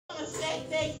want to say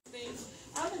thank you.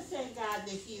 I want to thank God that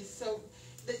He is so,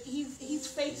 that He's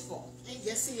faithful.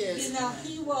 Yes, He is. You know,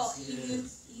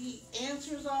 He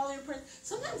answers all your prayers.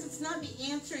 Sometimes it's not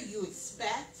the answer you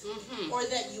expect or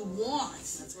that you want.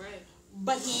 That's right.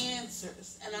 But He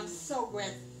answers, and I'm so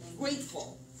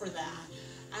grateful for that.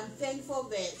 I'm thankful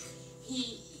that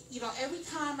He, you know, every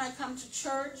time I come to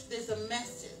church, there's a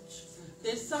message.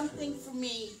 There's something for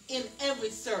me in every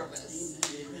service.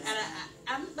 Amen. And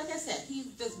I'm like I said,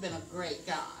 He's just been a great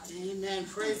God. Amen.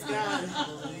 Praise God.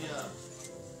 Hallelujah.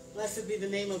 Blessed be the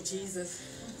name of Jesus.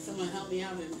 Someone help me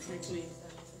out and actually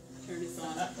turn this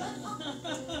on.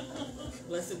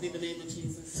 Blessed be the name of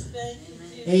Jesus. Thank you,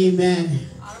 Jesus. Amen.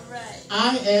 All right.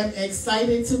 I am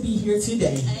excited to be here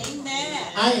today. Amen.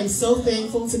 I am so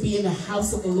thankful to be in the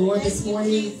house of the Lord this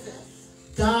morning.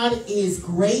 God is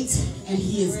great, and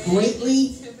He is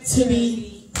greatly to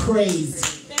be praised.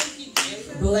 Thank you,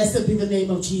 Jesus. Blessed be the name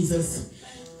of Jesus.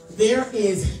 There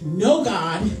is no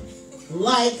God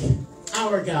like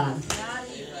our God.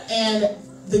 And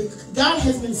God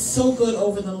has been so good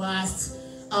over the last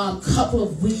couple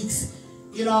of weeks.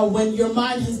 You know, when your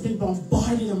mind has been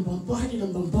bombarded and bombarded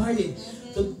and bombarded,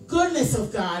 the goodness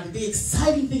of God, the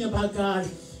exciting thing about God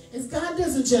is God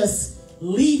doesn't just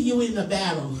leave you in the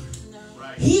battle.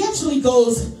 He actually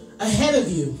goes ahead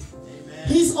of you. Amen.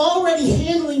 He's already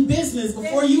handling business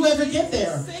before you ever get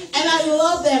there. And I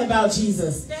love that about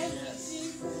Jesus.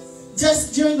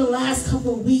 Just during the last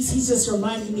couple of weeks, He's just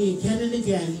reminding me again and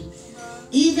again,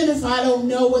 even if I don't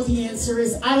know what the answer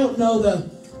is, I don't know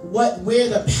where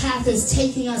the path is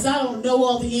taking us, I don't know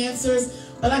all the answers,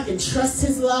 but I can trust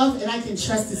His love and I can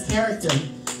trust His character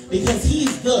because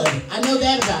He's good. I know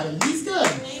that about Him. He's good.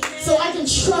 So I can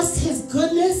trust His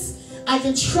goodness. I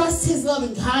can trust His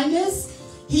loving kindness.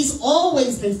 He's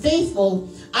always been faithful.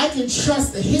 I can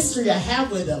trust the history I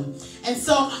have with Him. And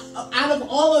so out of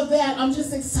all of that, I'm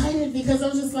just excited because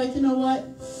I'm just like, you know what?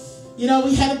 You know,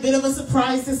 we had a bit of a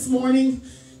surprise this morning,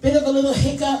 bit of a little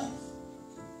hiccup,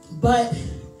 but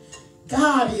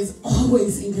God is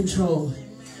always in control.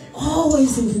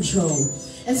 Always in control.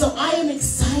 And so I am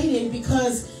excited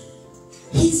because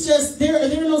He's just, there are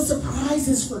no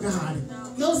surprises for God.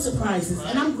 No surprises.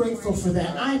 And I'm grateful for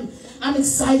that. I'm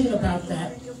excited about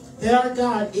that our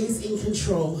God is in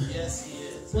control. Yes, He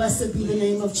is. Blessed be the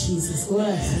name of Jesus. Lord,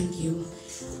 I thank you.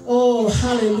 Oh,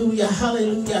 hallelujah,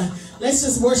 hallelujah. Let's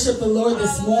just worship the Lord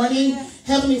this morning.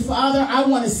 Heavenly Father, I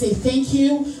want to say thank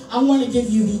you. I want to give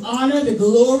you the honor, the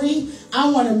glory.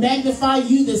 I want to magnify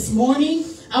you this morning.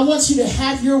 I want you to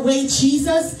have your way,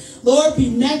 Jesus. Lord, be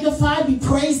magnified, be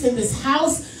praised in this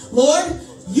house. Lord,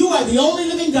 you are the only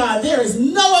living God. There is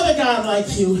no other God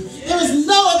like you. There is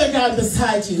no other God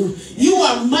beside you. You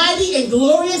are mighty and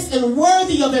glorious and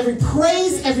worthy of every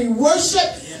praise, every worship,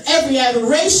 every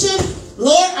adoration.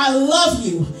 Lord, I love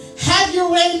you. Have your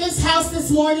way in this house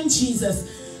this morning, Jesus.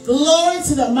 Glory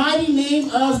to the mighty name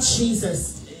of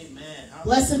Jesus. Amen.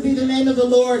 Blessed be the name of the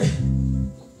Lord.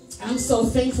 I'm so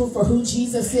thankful for who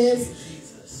Jesus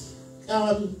is.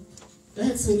 Go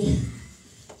ahead, sweetie.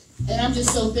 And I'm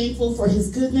just so thankful for His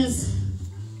goodness.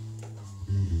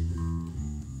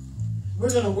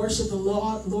 We're going to worship the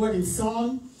Lord in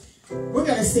song. We're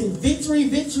going to sing Victory,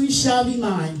 Victory Shall Be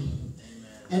Mine.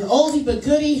 An oldie but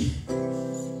goodie,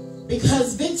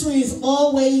 because victory is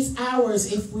always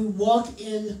ours if we walk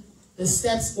in the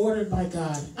steps ordered by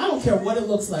God. I don't care what it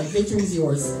looks like. Victory is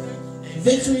yours.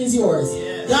 Victory is yours.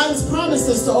 God has promised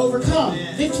us to overcome.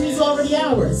 Victory is already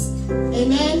ours.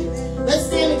 Amen. Let's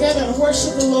stand together and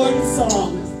worship the Lord in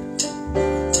song.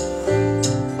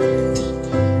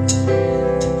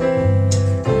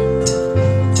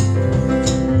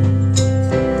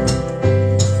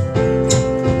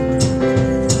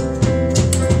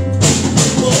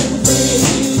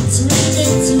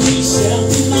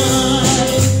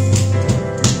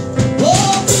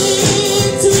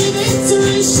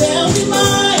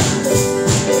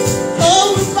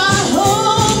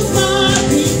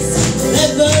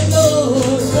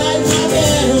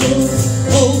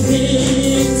 Oh,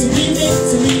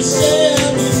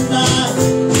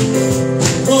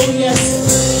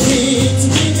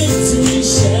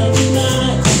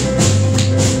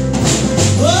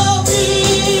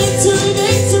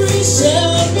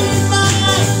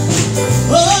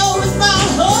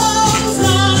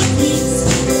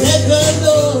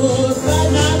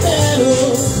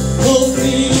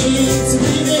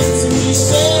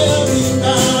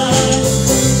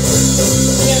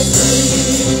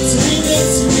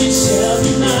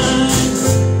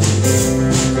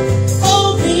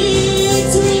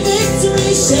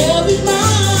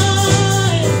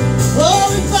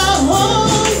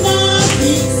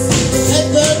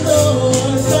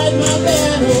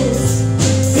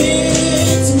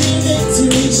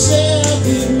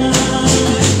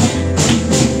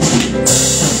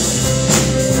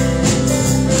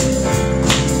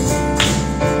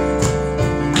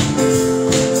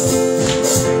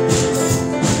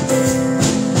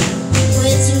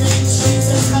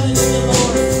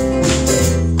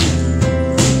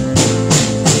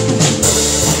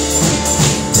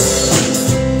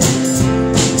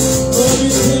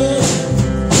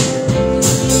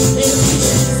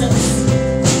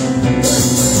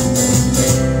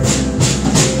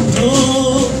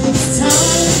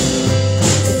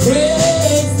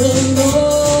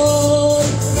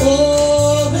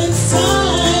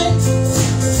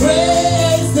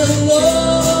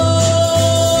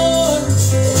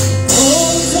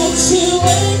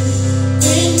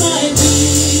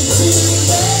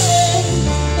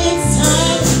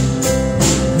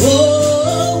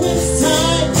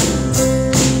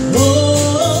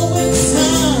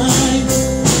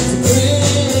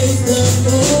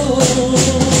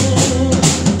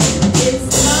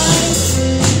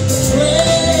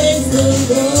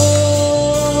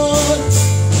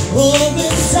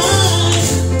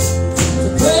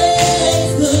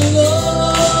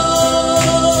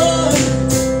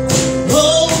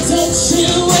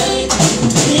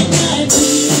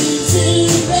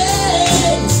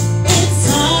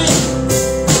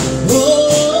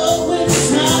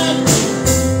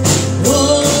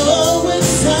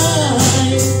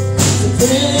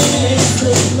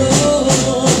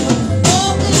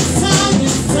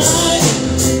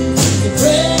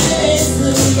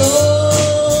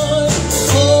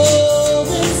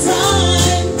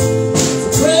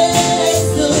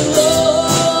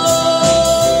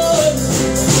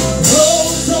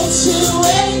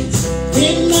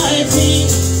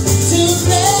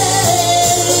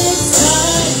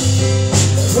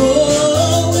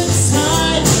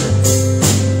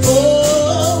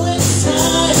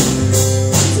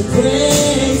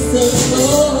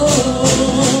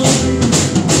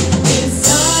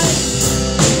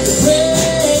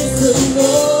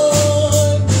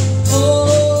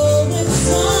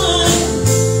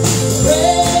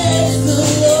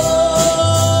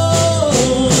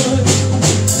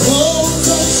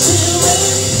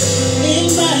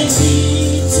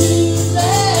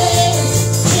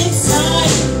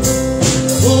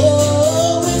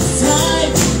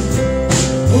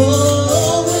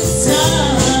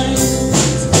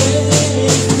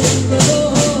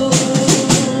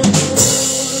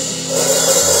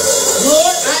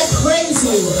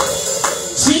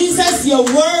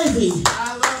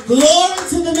 Glory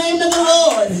to the name of the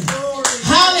Lord.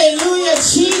 Hallelujah,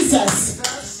 Jesus.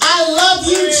 I love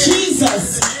you,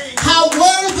 Jesus. How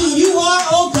worthy you are,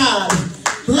 oh God.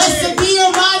 Blessed be your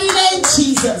mighty name,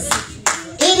 Jesus.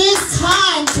 It is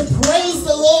time to praise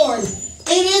the Lord.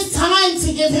 It is time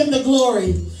to give him the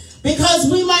glory. Because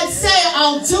we might say,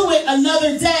 I'll do it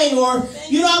another day, or,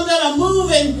 I'm going to move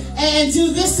and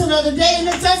do this another day, and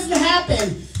it doesn't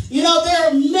happen. There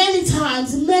are many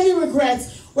times, many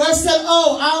regrets, where I said,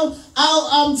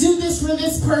 I'll do this for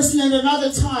this person at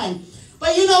another time.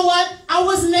 But you know what? I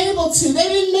wasn't able to. They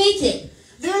didn't make it.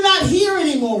 They're not here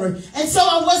anymore. And so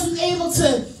I wasn't able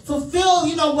to fulfill,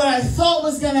 what I thought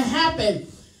was going to happen.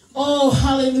 Oh,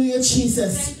 hallelujah,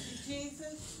 Jesus.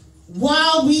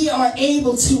 While we are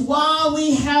able to, while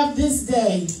we have this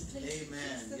day,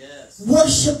 amen. Yes.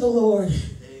 Worship the Lord.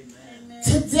 Amen.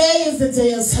 Today is the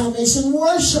day of salvation.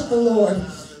 Worship the Lord.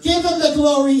 Give him the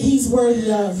glory he's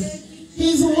worthy of.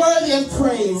 He's worthy of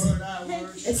praise.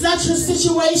 It's not your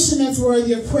situation that's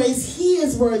worthy of praise. He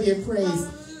is worthy of praise.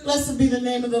 Blessed be the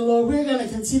name of the Lord. We're going to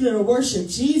continue to worship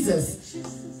Jesus.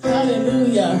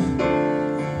 Hallelujah.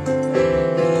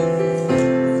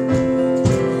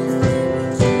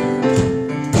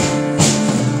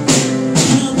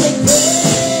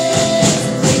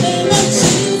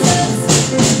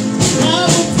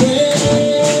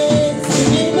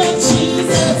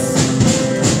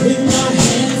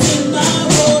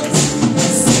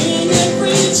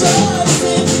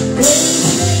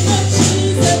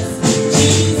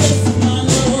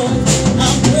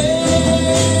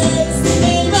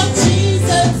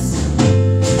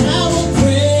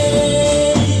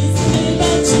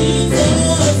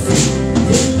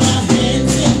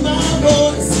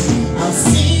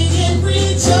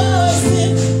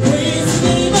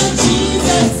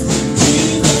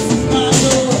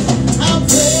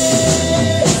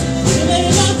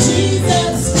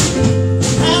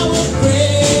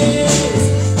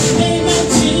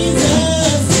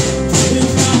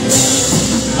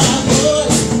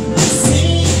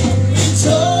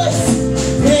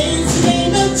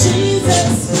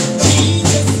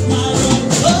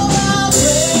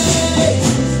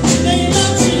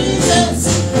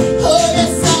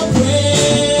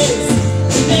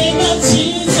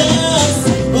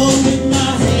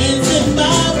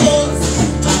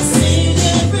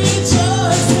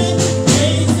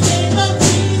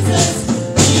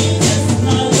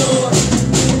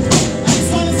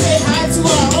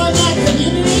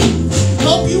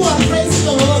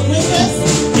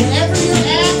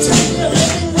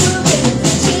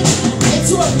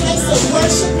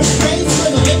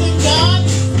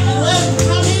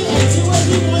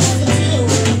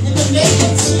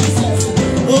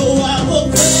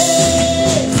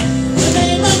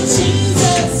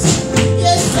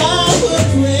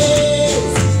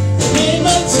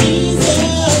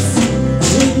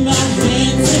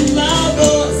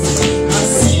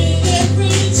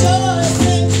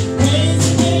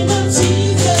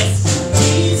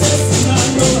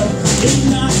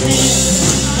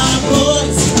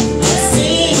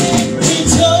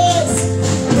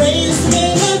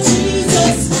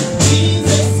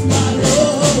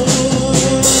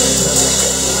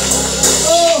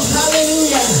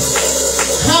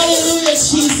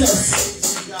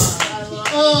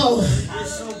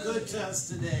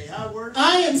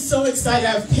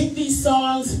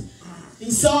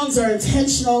 Are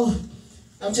intentional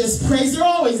of just praise. They're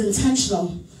always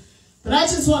intentional. But I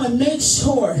just want to make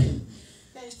sure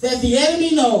that the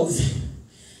enemy knows,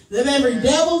 that every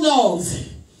devil knows,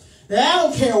 that I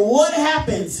don't care what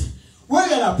happens, we're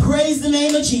going to praise the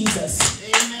name of Jesus.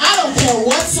 Amen. I don't care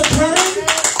what's occurring,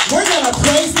 we're going to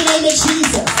praise the name of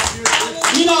Jesus.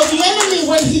 The enemy,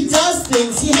 when he does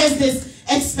things, he has this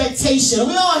expectation.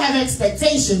 We all have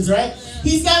expectations, right?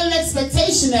 He's got an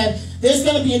expectation that there's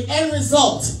going to be an end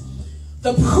result.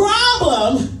 The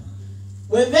problem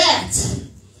with that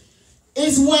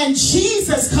is when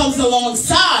Jesus comes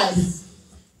alongside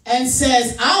and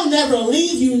says, I'll never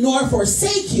leave you nor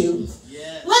forsake you.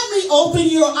 Yes. Let me open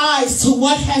your eyes to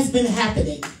what has been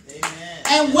happening. Amen.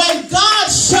 And when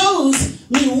God shows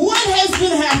me what has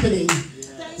been happening,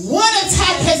 yes, what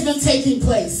attack has been taking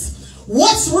place,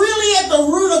 what's really at the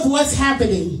root of what's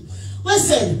happening.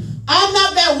 Listen, I'm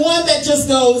not that one that just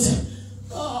goes,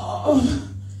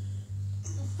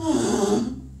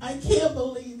 I can't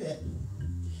believe it.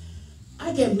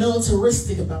 I get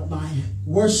militaristic about my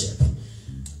worship.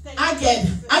 I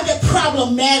get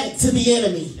problematic to the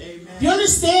enemy. Amen. You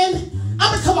understand?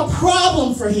 I become a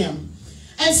problem for him.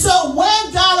 And so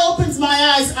when God opens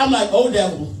my eyes, I'm like, oh,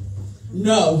 devil.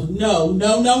 No.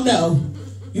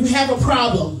 You have a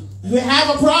problem. You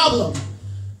have a problem.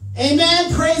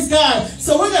 Amen. Praise God.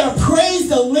 So we're going to praise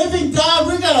the living God.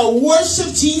 We're going to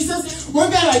worship Jesus.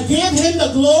 We're going to give him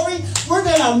the glory. We're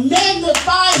going to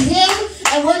magnify him.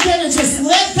 And we're going to just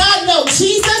let God know,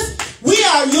 Jesus, we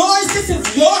are yours. This is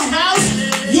your house,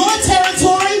 your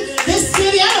territory, this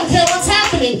city. I don't care what's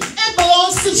happening. It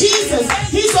belongs to Jesus.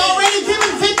 He's already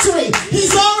given victory.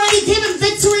 He's already given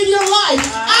victory in your life.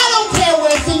 I don't care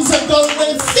where things are going,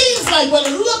 what it seems like, what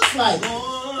it looks like.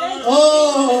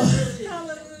 Oh,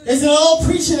 there's an old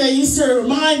preacher that used to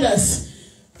remind us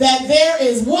that there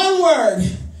is one word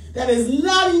that is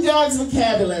not in God's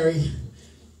vocabulary,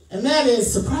 and that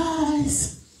is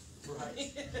surprise.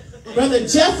 Brother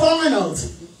Jeff Arnold,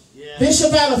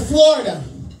 bishop out of Florida,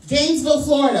 Gainesville,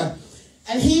 Florida,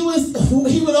 and he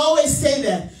would always say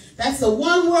that. That's the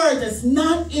one word that's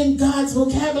not in God's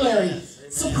vocabulary.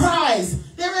 Surprise.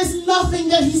 There is nothing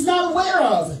that he's not aware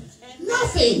of.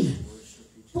 Nothing.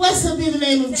 Blessed be the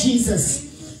name of Jesus.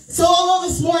 So although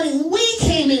this morning we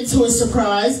came into a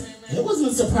surprise, it wasn't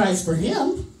a surprise for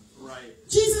him. Right.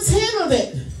 Jesus handled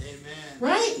it. Amen.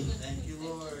 Right? Thank you,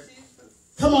 Lord.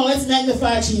 Come on, let's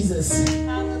magnify Jesus.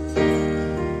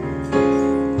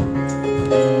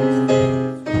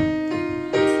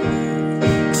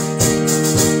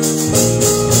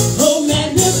 Oh,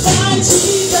 magnify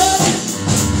Jesus.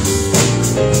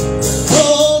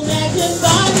 Oh,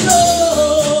 magnify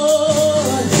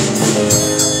Lord.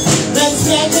 Let's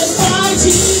magnify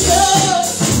Jesus.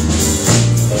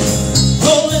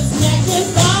 Oh, let's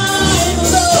magnify the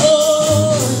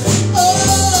Lord. Oh,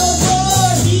 for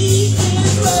he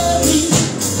is worthy.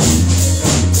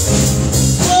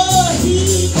 Oh, he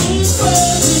is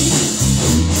worthy.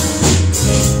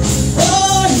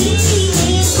 Oh, he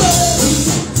is worthy.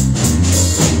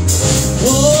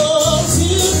 Oh, to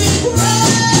be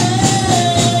praised.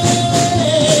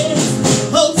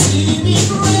 Oh, to be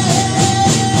praised.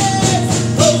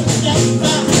 Oh,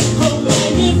 magnify, oh,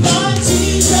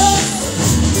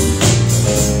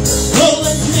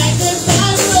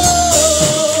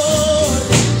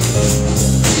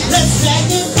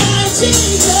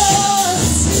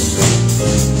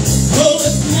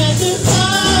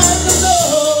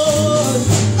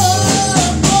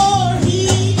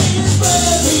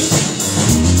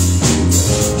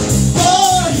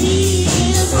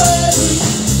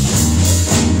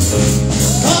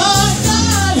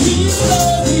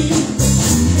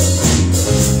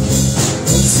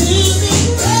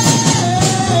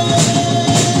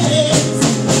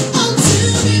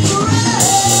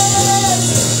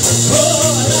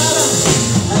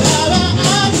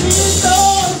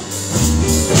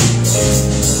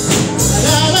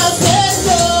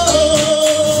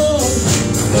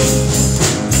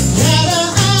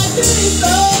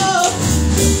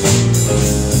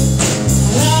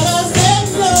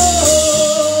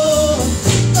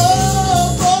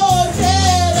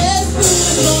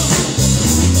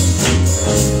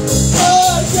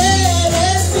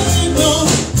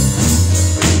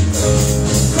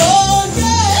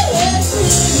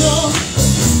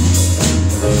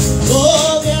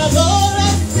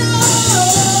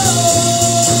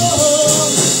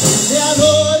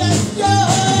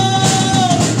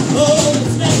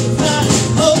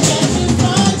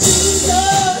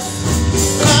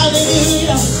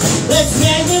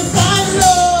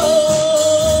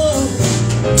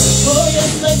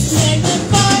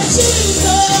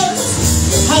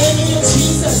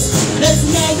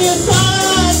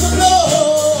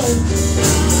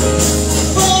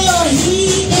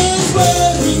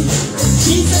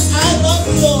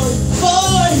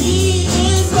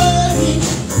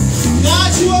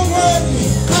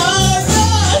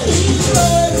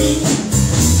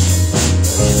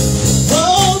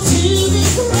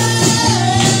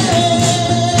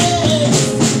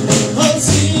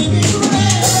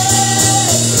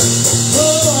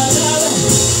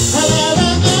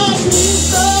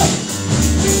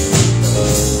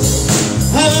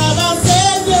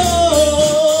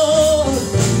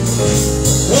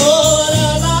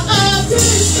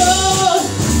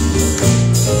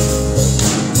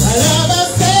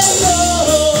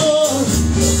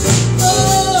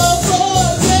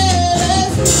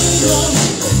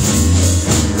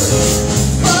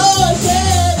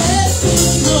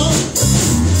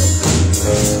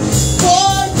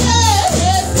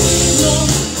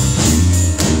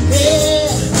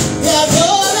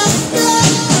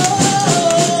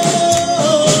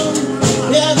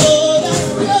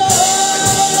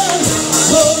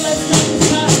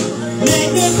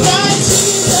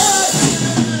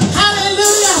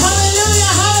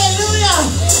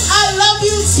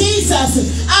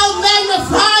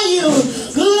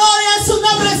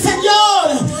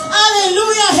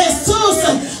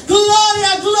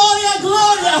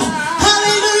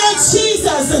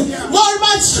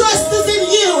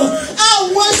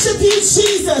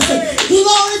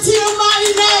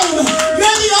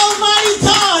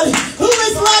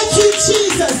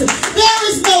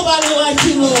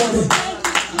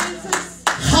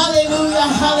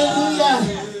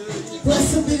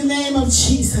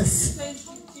 Jesus.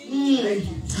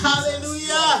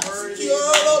 Hallelujah.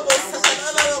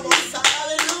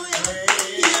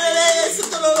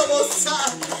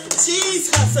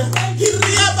 Jesus.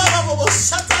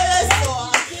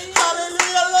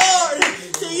 Hallelujah, Lord.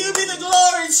 To you be the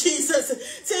glory, Jesus.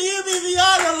 To you be the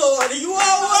honor, Lord. You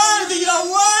are worthy. You are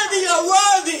worthy. You are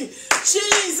worthy.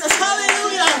 Jesus.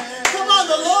 Hallelujah. Come on,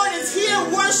 the Lord is here.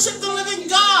 Worship the living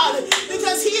God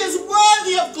because he is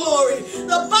worthy of glory.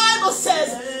 The Bible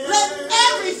says, let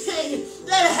everything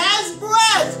that has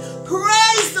breath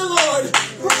praise the Lord.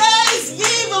 Praise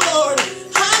ye the Lord.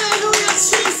 Hallelujah,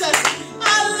 Jesus.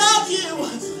 I love you.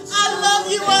 I love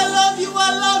you. I love you.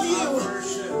 I love you.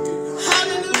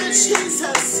 Hallelujah,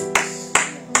 Jesus.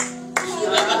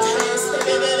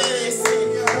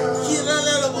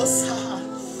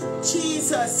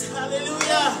 Jesus.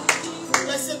 Hallelujah.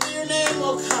 Blessed be your name,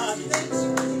 oh God.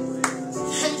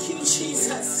 Thank you,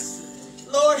 Jesus.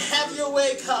 Lord, have your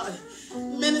way, God.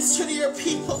 Minister to your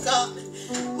people, God.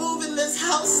 Move in this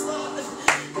house, Lord,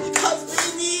 because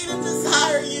we need and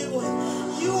desire you.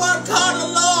 You are God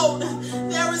alone.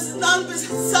 There is none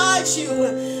beside you.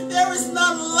 There is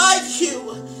none like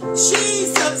you.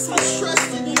 Jesus, we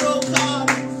trust in you, oh God.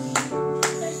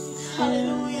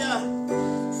 Hallelujah.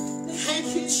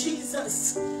 Thank you,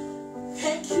 Jesus.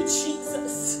 Thank you,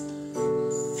 Jesus.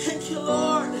 Thank you,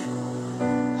 Lord.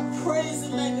 I praise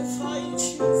and magnify you,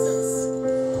 Jesus.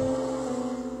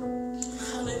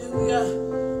 Hallelujah.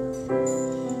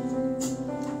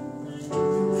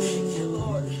 Thank you,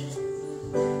 Lord.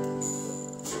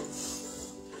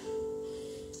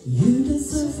 You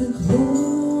deserve the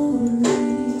glory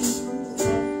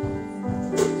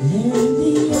and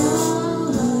the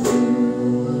honor.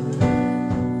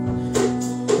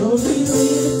 Lord, we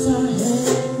lift our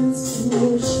hands to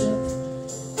worship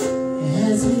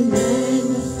as we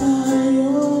magnify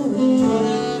your name.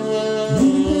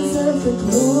 You deserve the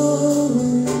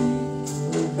glory,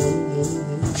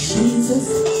 Jesus,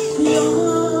 the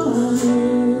honor.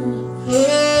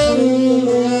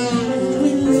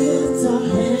 We lift our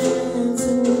hands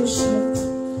to worship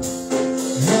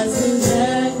as we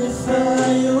magnify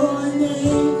your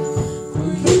name. For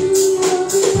you are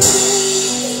great,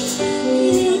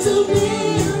 you do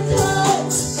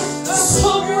miracles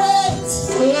so great.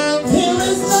 There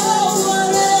is no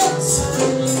one else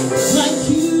like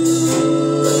you,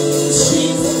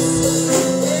 Jesus.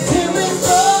 There is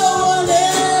no one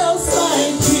else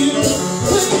like you.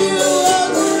 For you are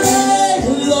great,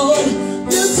 Lord.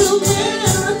 You do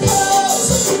miracles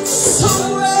so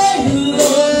great,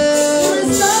 Lord. There is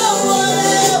no one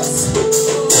else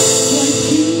like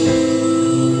you,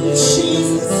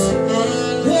 Jesus.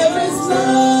 There is no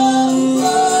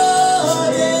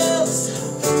one else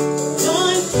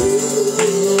like you.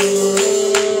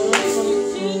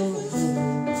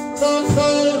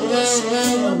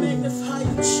 I magnify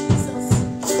you, Jesus.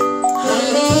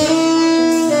 Hallelujah.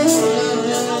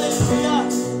 Hallelujah.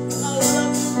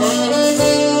 I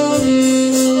love you.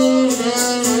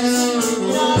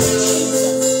 Yeah,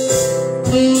 Jesus.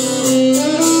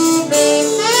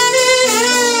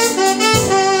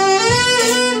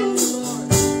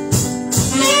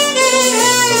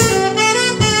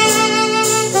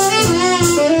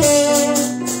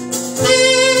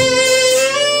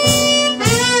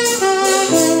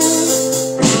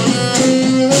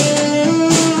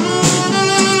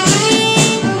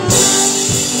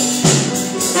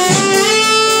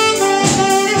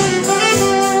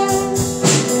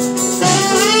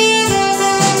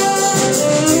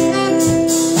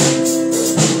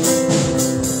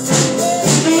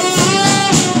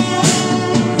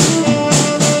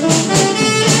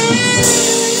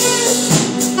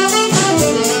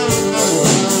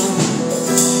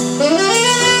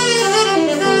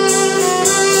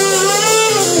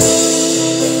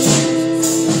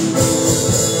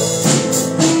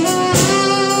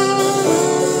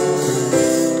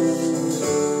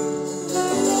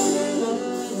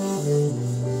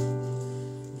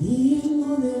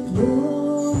 Digno de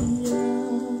gloria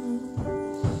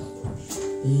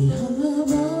y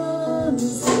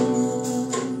alabanza.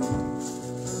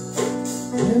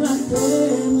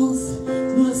 Levantemos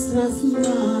nuestras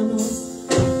manos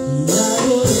y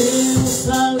adoremos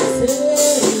al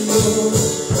Señor.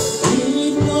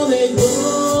 Digno de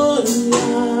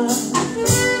gloria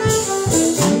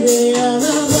y de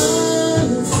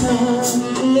alabanza.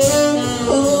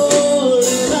 Oh,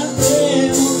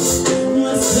 levantemos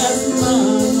nuestras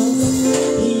manos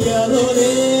y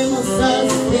adoremos al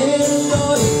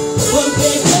Señor, porque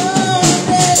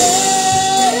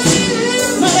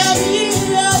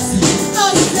maravillas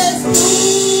haces tú.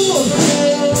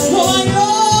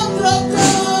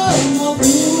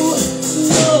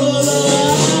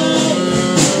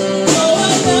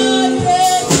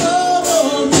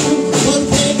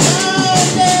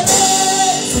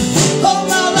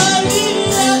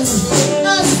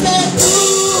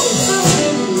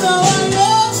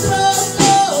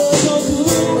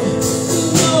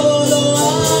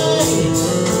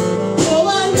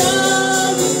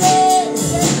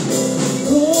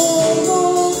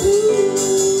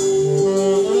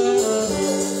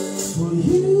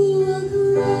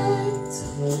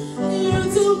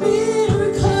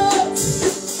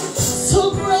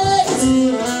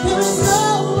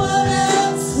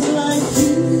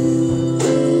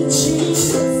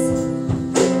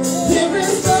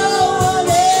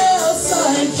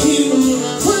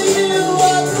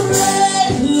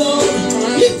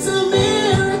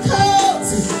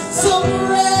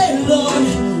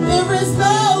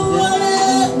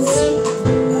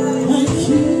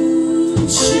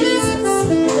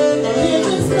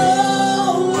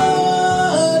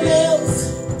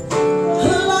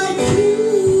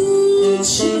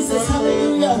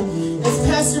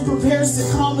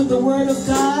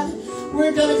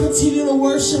 we're going to continue to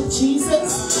worship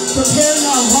Jesus, preparing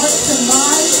our hearts and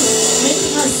minds,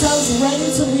 making ourselves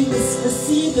ready to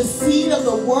receive the seed of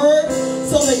the word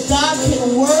so that God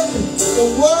can work.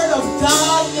 The word of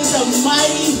God is a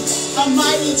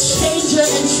mighty changer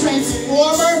and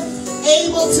transformer,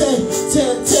 able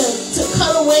to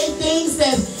cut away things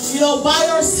that, by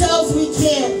ourselves we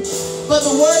can't. But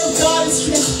the word of God is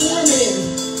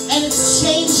transformative and it's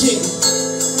changing.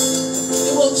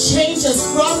 It will change us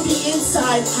from the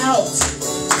inside out.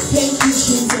 Thank you,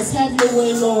 Jesus. Have your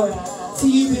way, Lord. To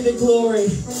you be the glory.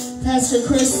 Pastor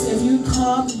Chris, if you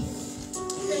come.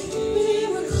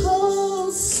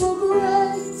 Miracles so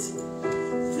great.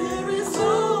 There is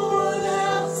no one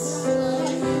else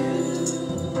like you.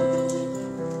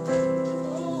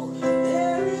 Oh,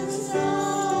 there is no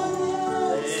one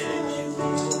else like you.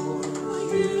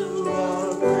 You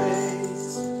are great.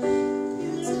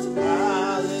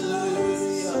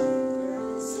 Hallelujah.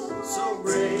 So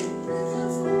great.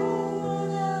 There's no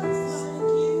one else like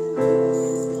you.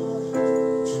 There's no one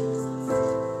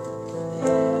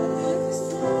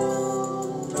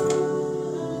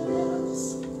else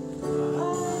like you.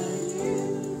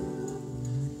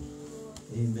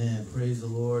 Amen. Praise the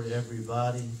Lord,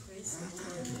 everybody.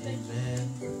 Amen.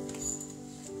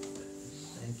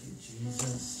 Thank you,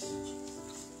 Jesus.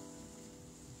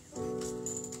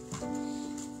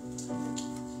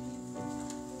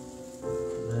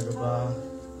 Merhaba,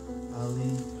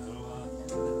 Ali.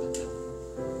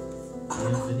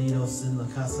 Bienvenidos en la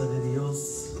casa de Dios.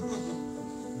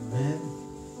 Amen.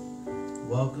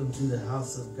 Welcome to the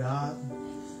house of God.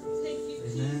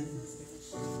 Amen.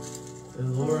 The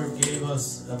Lord gave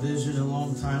us a vision a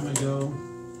long time ago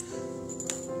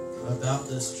about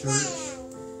this church,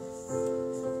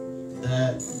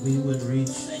 that we would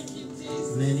reach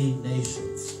many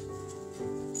nations.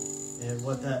 And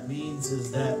what that means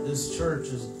is that this church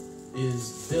is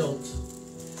built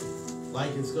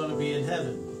like it's going to be in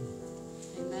heaven.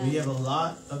 Amen. We have a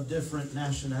lot of different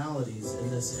nationalities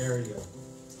in this area.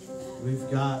 We've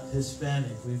got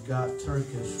Hispanic, we've got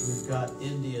Turkish, we've got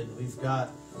Indian, we've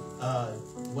got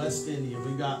West Indian,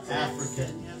 we've got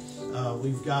African,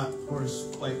 we've got, of course,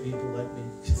 white people like me.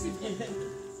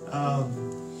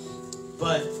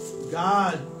 But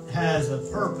God has a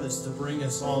purpose to bring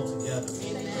us all together.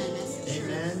 Amen.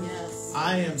 Amen. Yes.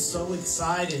 I am so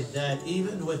excited that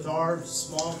even with our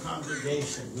small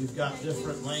congregation, we've got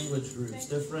different language groups,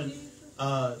 different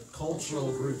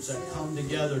cultural groups that come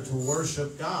together to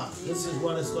worship God. This is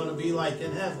what it's going to be like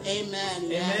in heaven. Amen. Amen?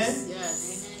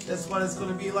 Yes. That's what it's going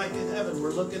to be like in heaven. We're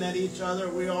looking at each other.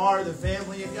 We are the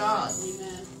family of God.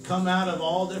 Amen. Come out of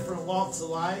all different walks of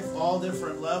life, all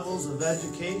different levels of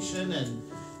education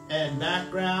and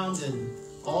background and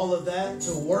all of that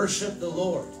to worship the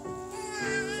Lord.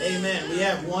 Amen. We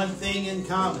have one thing in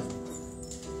common.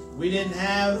 We didn't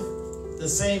have the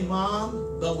same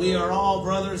mom, but we are all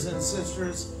brothers and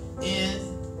sisters in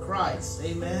Christ.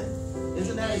 Amen.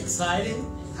 Isn't that exciting?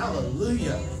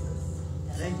 Hallelujah.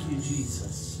 Thank you,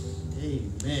 Jesus.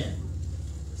 Amen.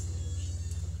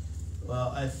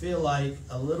 Well, I feel like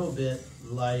a little bit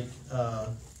like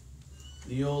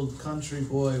the old country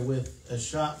boy with a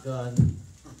shotgun,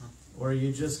 where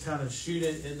you just kind of shoot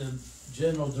it in the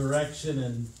general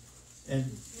direction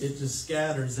and it just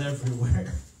scatters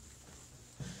everywhere.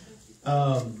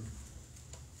 But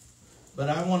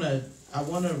I want to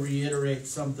reiterate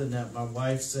something that my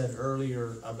wife said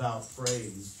earlier about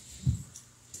praise.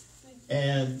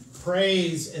 And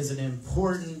praise is an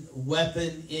important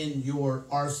weapon in your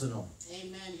arsenal.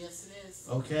 Amen. Yes, it is.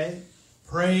 Okay?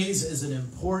 Praise is an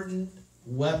important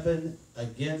weapon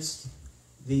against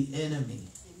the enemy.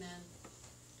 Amen.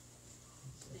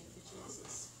 Thank you,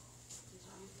 Jesus.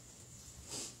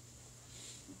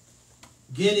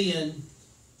 Gideon,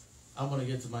 I'm going to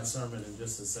get to my sermon in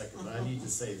just a second, but I need to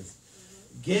say this.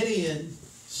 Gideon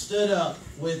stood up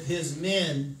with his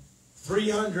men,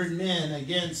 300 men,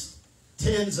 against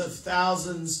tens of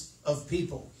thousands of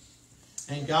people.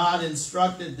 And God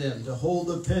instructed them to hold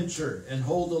the pitcher and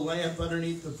hold the lamp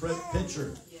underneath the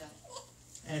pitcher. Yeah.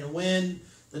 And when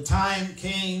the time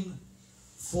came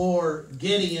for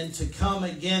Gideon to come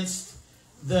against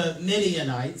the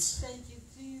Midianites, Thank you,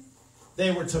 Jesus. they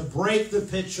were to break the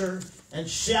pitcher and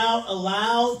shout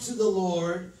aloud to the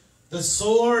Lord, the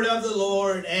sword of the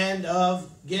Lord and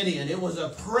of Gideon. It was a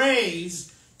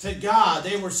praise to God.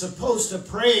 They were supposed to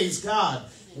praise God.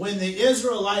 When the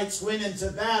Israelites went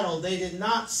into battle, they did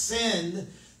not send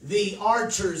the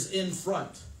archers in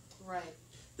front. Right.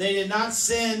 They did not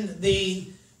send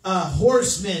the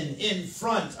horsemen in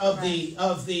front of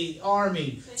the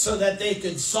army so that they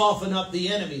could soften up the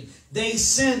enemy. They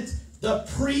sent the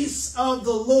priests of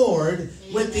the Lord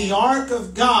with the ark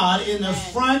of God in the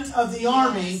front of the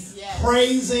army,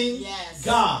 praising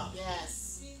God.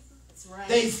 That's right.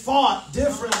 They fought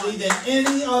differently than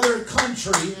any other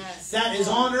country that is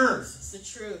on earth. It's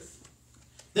the truth.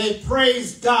 They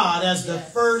praised God as the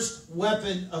first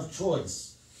weapon of choice.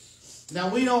 Now,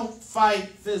 we don't fight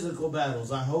physical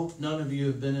battles. I hope none of you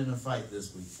have been in a fight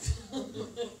this week.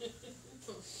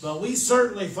 But we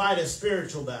certainly fight a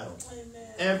spiritual battle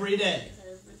every day.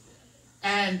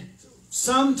 And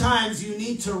sometimes you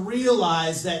need to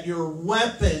realize that your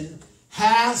weapon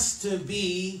has to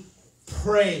be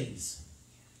praise.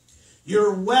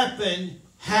 Your weapon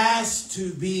has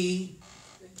to be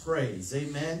praise.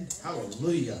 Amen.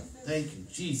 Hallelujah. Thank you,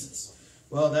 Jesus.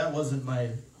 Well, that wasn't my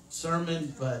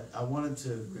sermon, but I wanted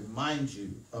to remind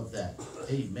you of that.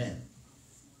 Amen.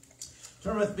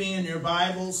 Turn with me in your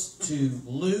Bibles to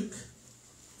Luke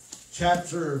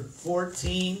chapter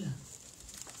 14.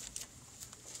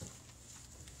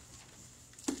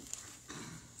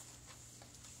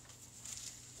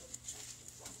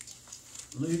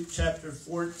 Luke chapter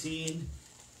 14.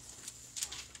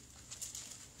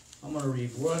 I'm going to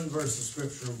read one verse of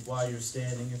scripture while you're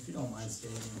standing. If you don't mind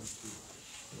standing for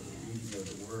the reading of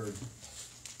the word.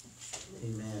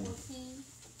 Amen.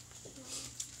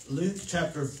 Luke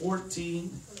chapter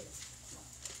 14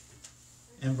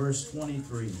 and verse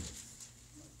 23.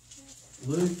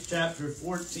 Luke chapter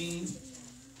 14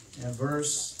 and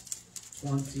verse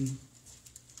 23.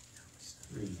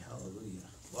 Hallelujah.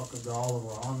 Welcome to all of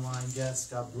our online guests.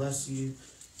 God bless you.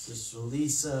 Sister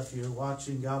Lisa, if you're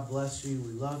watching, God bless you.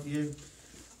 We love you.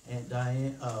 Aunt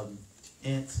Diane,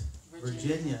 Aunt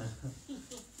Virginia.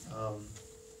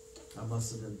 I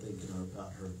must have been thinking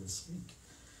about her this week.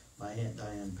 My Aunt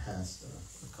Diane passed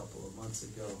a couple of months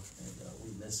ago, and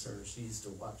we miss her. She used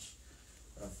to watch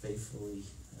faithfully.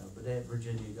 But Aunt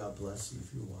Virginia, God bless you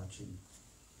if you're watching.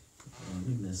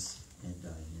 We miss Aunt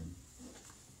Diane.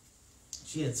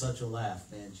 She had such a laugh,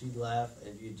 man. She'd laugh,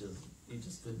 and you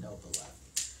just couldn't help but laugh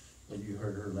when you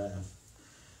heard her laugh.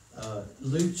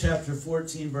 Luke chapter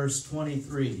 14, verse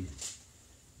 23.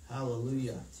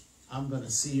 Hallelujah. I'm going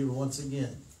to see her once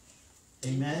again.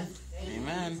 Amen?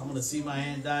 Amen. I'm going to see my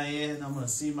Aunt Diane. I'm going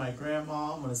to see my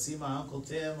grandma. I'm going to see my Uncle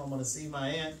Tim. I'm going to see my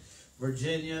Aunt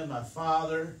Virginia, my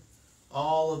father.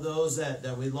 All of those that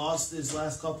we lost these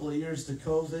last couple of years to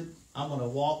COVID. I'm going to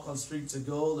walk on streets of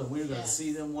gold, and we're going to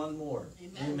see them one more.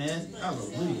 Amen?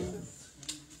 Hallelujah.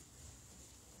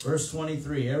 Verse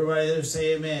 23. Everybody there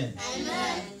say amen.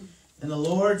 Amen. And the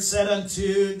Lord said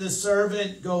unto the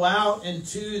servant, Go out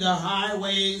into the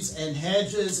highways and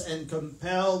hedges and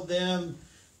compel them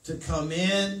to come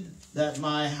in, that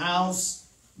my house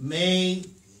may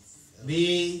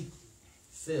be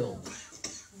filled.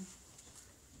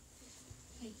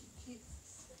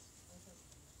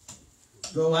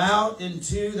 Go out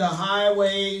into the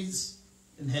highways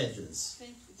and hedges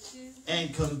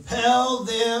and compel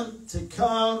them to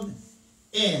come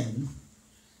in,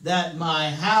 that my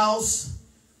house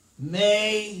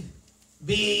may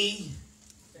be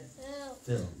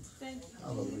filled.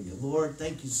 Hallelujah. Lord,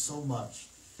 thank you so much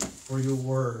for your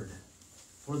word,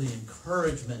 for the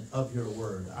encouragement of your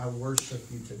word. I worship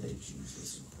you today,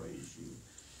 Jesus, and praise you.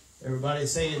 Everybody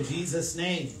say in Jesus'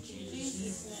 name.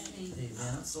 Jesus' name.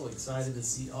 Amen. I'm so excited to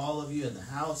see all of you in the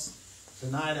house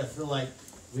tonight. I feel like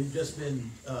we've just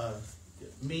been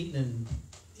meeting and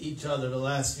each other the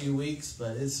last few weeks,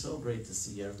 but it's so great to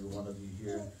see every one of you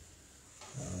here.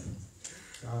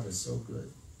 God is so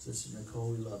good. Sister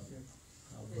Nicole, we love you.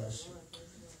 God bless you.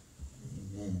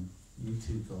 Amen. You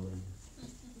too, Colleen.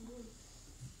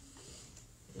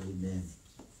 Amen.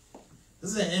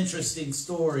 This is an interesting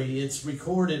story. It's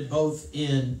recorded both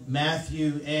in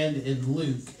Matthew and in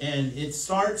Luke, and it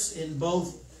starts in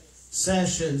both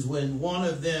sessions when one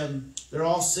of them, they're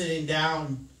all sitting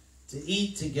down to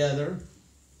eat together.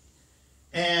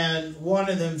 And one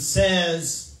of them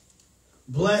says,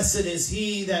 Blessed is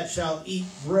he that shall eat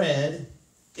bread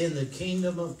in the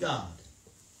kingdom of God.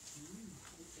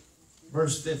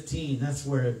 Verse 15, that's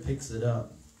where it picks it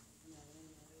up.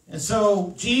 And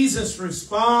so Jesus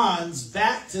responds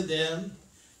back to them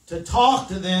to talk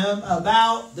to them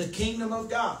about the kingdom of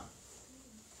God.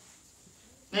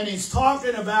 And he's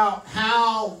talking about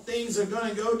how things are going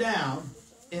to go down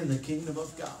in the kingdom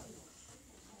of God.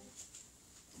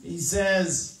 He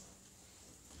says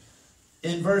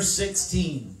in verse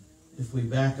 16, if we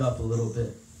back up a little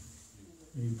bit,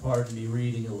 you pardon me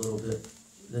reading a little bit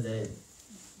today.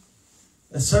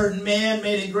 A certain man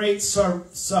made a great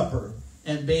supper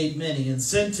and bade many, and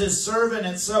sent his servant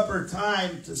at supper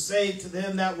time to say to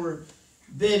them that were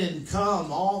bidden,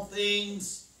 Come, all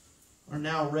things are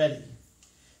now ready.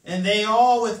 And they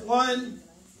all with one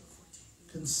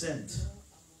consent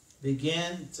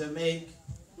began to make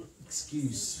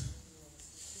excuse.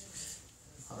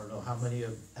 I don't know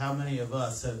how many of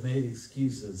us have made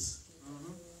excuses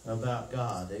about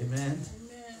God. Amen.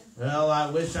 Well, I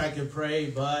wish I could pray,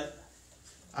 but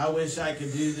I wish I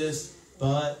could do this,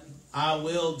 but I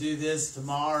will do this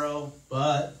tomorrow,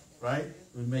 but, right?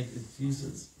 We make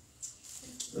excuses.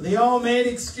 So they all made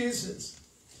excuses.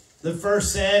 The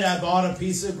first said, I bought a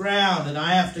piece of ground and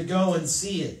I have to go and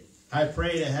see it. I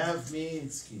pray to have me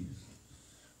excused.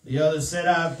 The other said,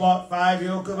 I've bought 5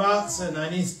 yoke of oxen. I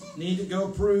need to go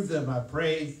prove them. I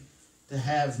pray to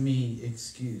have me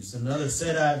excused. Another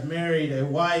said, I've married a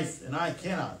wife and I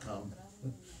cannot come.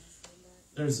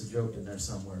 There's a joke in there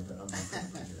somewhere, but I'm not going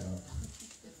to figure it out.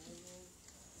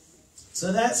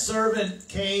 So that servant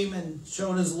came and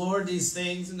showed his Lord these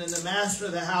things. And then the master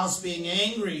of the house, being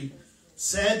angry,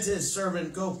 said to his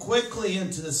servant, go quickly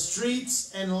into the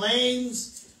streets and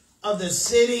lanes of the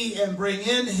city and bring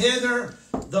in hither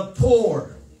the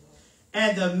poor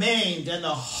and the maimed and the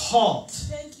halt.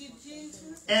 Thank you,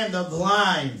 Jesus. And the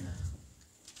blind.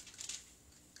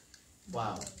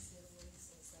 Wow.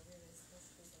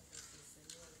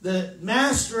 The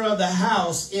master of the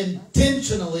house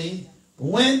intentionally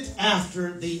went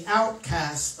after the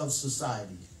outcasts of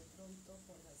society.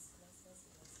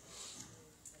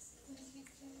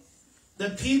 The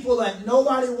people that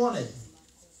nobody wanted.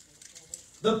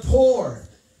 The poor,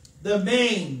 the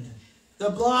maimed, the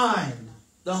blind,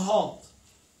 the halt.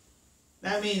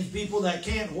 That means people that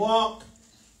can't walk,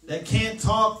 that can't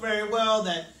talk very well,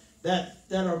 that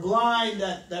are blind,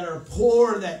 that are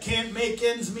poor, that can't make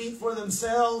ends meet for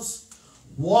themselves.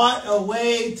 What a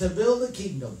way to build a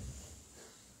kingdom.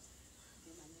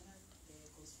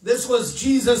 This was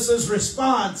Jesus'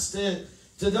 response to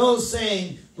those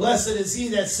saying, blessed is he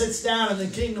that sits down in the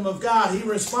kingdom of God. He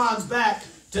responds back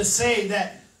to say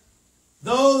that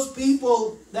those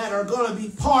people that are going to be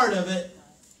part of it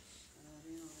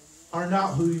are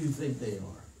not who you think they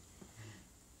are.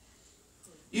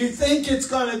 You think it's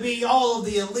going to be all of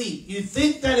the elite. You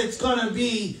think that it's going to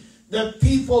be the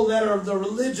people that are the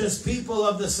religious people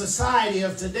of the society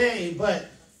of today.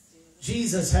 But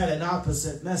Jesus had an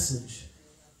opposite message.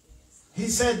 He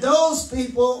said those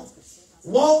people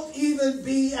won't even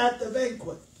be at the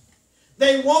banquet.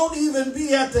 They won't even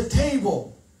be at the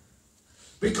table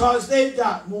because they've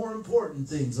got more important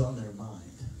things on their mind.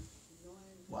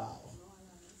 Wow.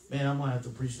 Man, I'm going to have to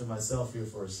preach to myself here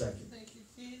for a second. Thank you,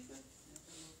 Jesus.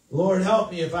 Lord,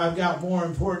 help me if I've got more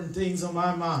important things on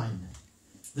my mind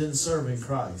than serving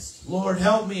Christ. Lord,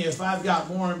 help me if I've got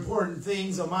more important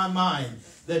things on my mind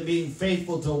than being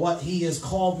faithful to what he has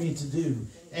called me to do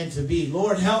and to be.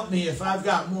 Lord, help me if I've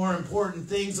got more important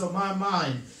things on my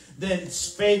mind than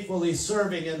faithfully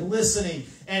serving and listening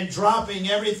and dropping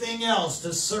everything else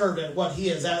to serve at what he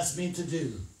has asked me to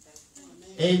do.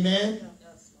 Amen.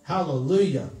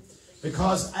 Hallelujah.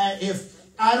 Because if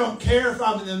I don't care if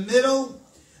I'm in the middle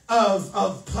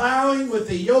of plowing with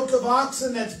a yoke of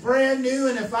oxen that's brand new,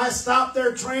 and if I stop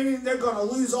their training, they're going to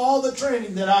lose all the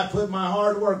training that I put my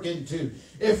hard work into.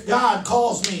 If God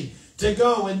calls me to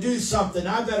go and do something,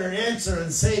 I better answer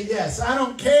and say yes. I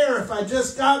don't care if I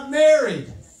just got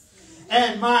married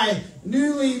and my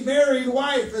newly married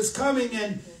wife is coming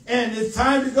and it's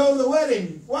time to go to the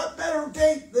wedding. What better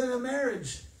date than a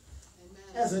marriage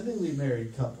as a newly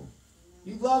married couple?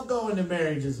 You love going to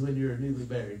marriages when you're a newly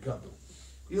married couple.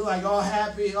 You're like all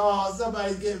happy. Oh,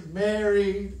 somebody's getting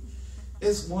married.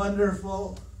 It's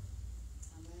wonderful.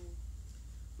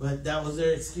 But that was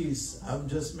their excuse. I'm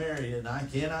just married and I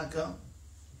cannot come.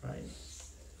 Right?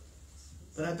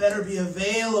 But I better be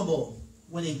available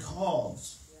when he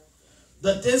calls.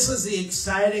 But this is the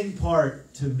exciting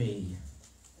part to me.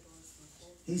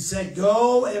 He said,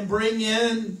 go and bring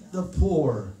in the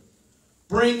poor.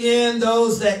 Bring in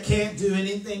those that can't do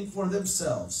anything for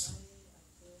themselves.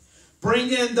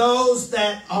 Bring in those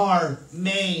that are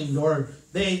maimed or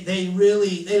they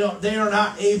are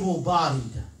not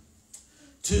able-bodied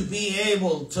to be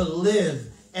able to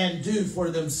live and do for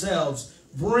themselves.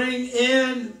 Bring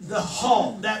in the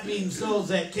halt. That means those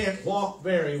that can't walk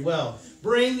very well.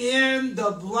 Bring in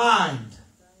the blind.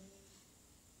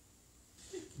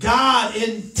 God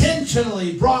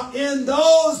intentionally brought in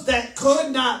those that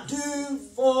could not do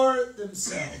for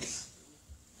themselves.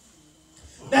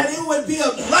 That it would be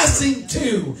a blessing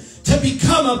to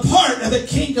become a part of the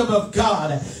kingdom of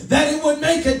God. That it would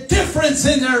make a difference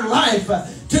in their life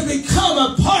to become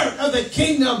a part of the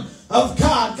kingdom of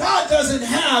God. God doesn't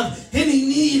have any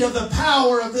need of the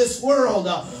power of this world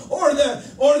or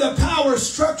the power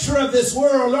structure of this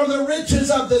world or the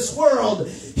riches of this world.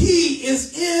 He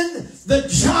is in the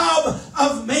job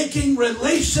of making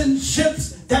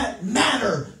relationships that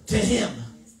matter to him.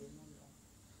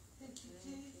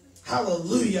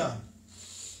 Hallelujah.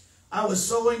 I was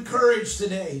so encouraged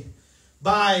today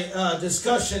by a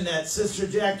discussion that Sister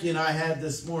Jackie and I had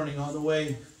this morning on the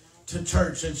way to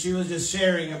church, and she was just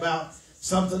sharing about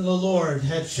something the Lord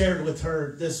had shared with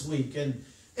her this week, and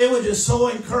it was just so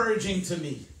encouraging to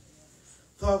me.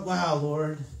 Thought, wow,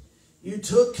 Lord, you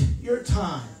took your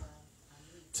time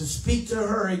to speak to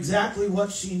her exactly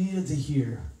what she needed to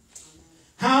hear.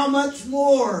 How much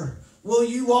more will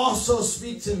you also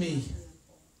speak to me?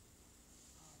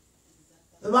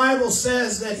 The Bible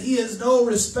says that he is no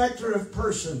respecter of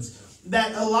persons.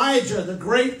 That Elijah, the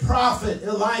great prophet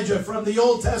Elijah from the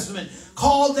Old Testament,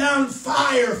 called down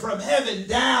fire from heaven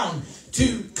down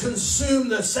to consume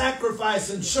the sacrifice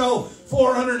and show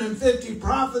 450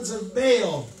 prophets of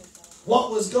Baal what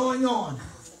was going on.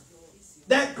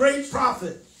 That great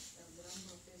prophet.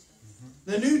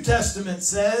 The New Testament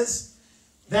says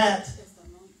that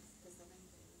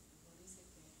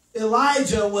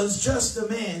Elijah was just a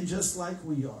man just like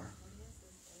we are.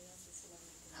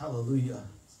 Hallelujah.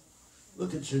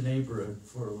 Look at your neighbor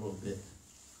for a little bit.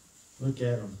 Look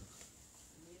at him.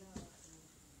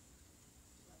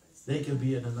 They could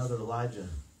be in another Elijah.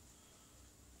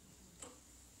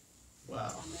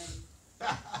 Wow.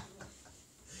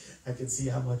 I can see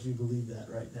how much you believe that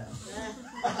right now.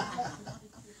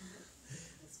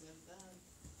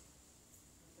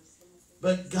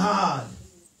 But God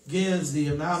gives the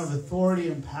amount of authority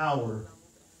and power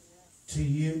to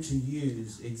you to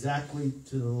use exactly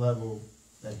to the level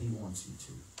that he wants you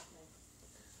to.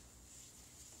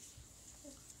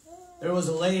 There was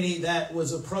a lady that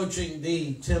was approaching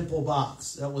the temple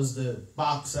box. That was the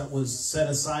box that was set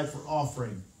aside for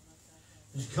offering.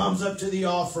 And she comes up to the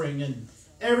offering, and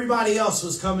everybody else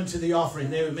was coming to the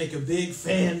offering. They would make a big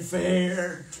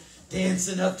fanfare,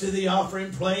 dancing up to the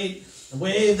offering plate,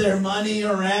 wave their money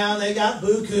around. They got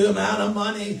buku amount of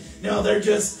money. No, they're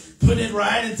just putting it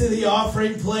right into the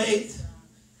offering plate.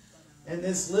 And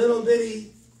this little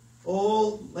bitty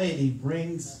old lady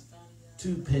brings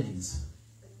 2 pennies.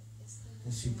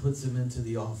 And she puts them into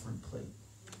the offering plate.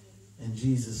 And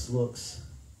Jesus looks,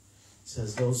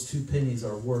 says, those 2 pennies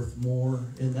are worth more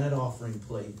in that offering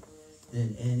plate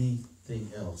than anything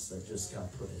else that just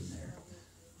got put in there.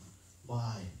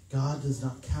 Why? God does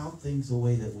not count things the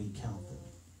way that we count them.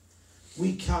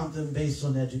 We count them based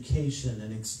on education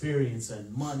and experience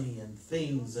and money and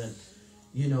things and,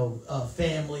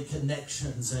 family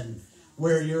connections and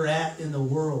where you're at in the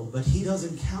world. But he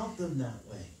doesn't count them that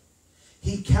way.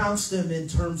 He counts them in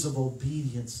terms of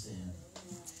obedience to him.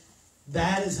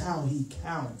 That is how he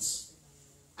counts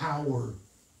our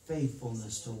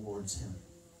faithfulness towards him.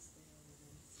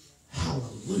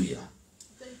 Hallelujah.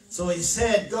 So he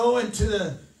said, go into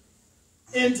the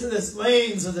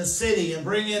lanes of the city and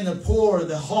bring in the poor,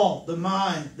 the halt, the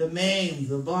maimed,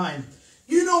 the blind.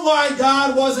 You know why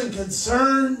God wasn't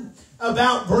concerned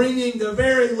about bringing the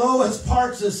very lowest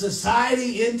parts of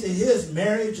society into his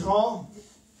marriage hall?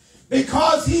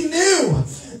 Because he knew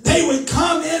they would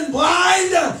come in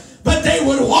blind, but they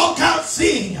would walk out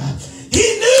seeing. He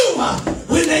knew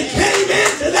when they came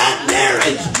into that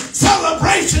marriage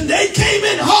celebration, they came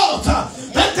in halt,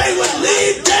 but they would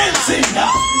leave dancing.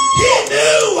 He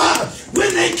knew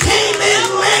when they came in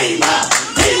lame,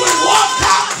 they would walk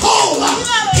out whole.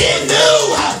 He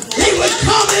knew they would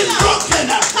come in broken,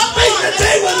 but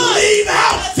they would leave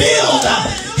out filled.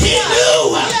 He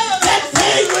knew that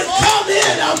they would come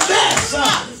in a mess,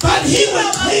 but he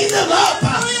would clean them up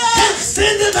and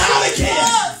send them out again.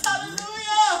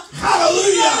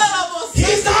 Hallelujah.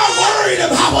 He's not worried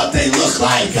about what they look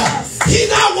like. He's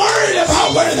not worried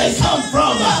about where they come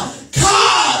from.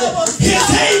 God is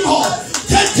able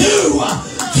to do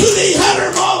to the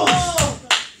uttermost.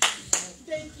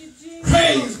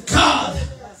 Praise God.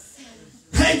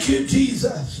 Thank you,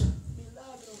 Jesus.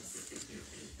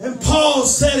 And Paul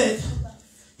said it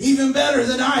even better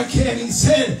than I can. He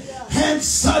said, and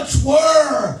such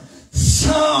were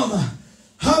some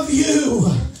of you,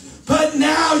 but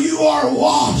now you are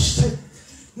washed.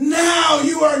 Now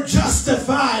you are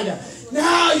justified.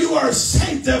 Now you are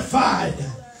sanctified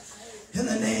in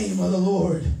the name of the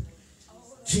Lord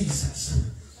Jesus.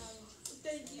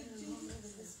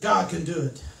 God can do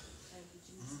it.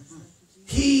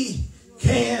 He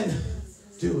can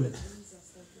do it.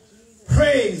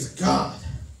 Praise God.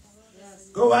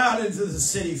 Go out into the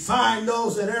city. Find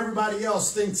those that everybody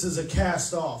else thinks is a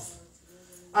cast off.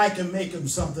 I can make him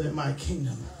something in my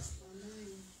kingdom.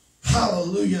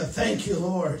 Hallelujah. Thank you,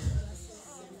 Lord.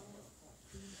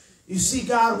 You see,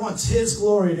 God wants his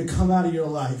glory to come out of your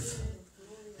life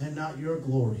and not your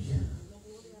glory.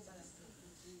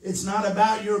 It's not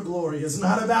about your glory. It's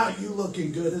not about you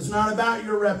looking good. It's not about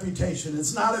your reputation.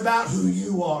 It's not about who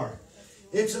you are.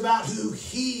 It's about who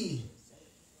he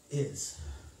is.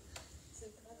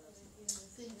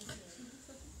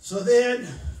 So then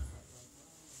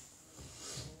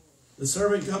the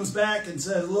servant comes back and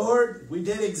says, Lord, we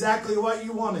did exactly what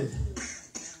you wanted.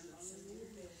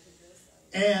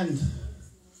 And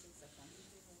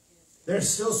there's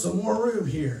still some more room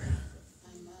here.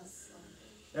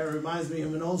 That reminds me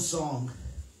of an old song.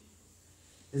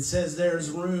 It says, there's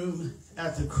room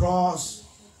at the cross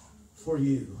for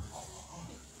you.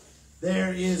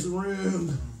 There is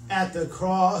room at the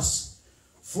cross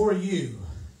for you.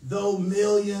 Though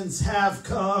millions have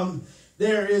come,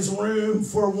 there is room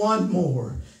for one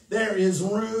more. There is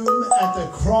room at the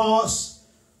cross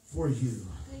for you.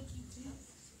 Thank you,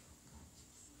 Jesus.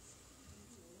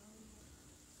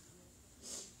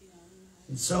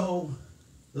 And so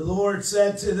the Lord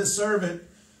said to the servant,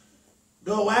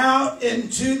 go out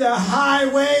into the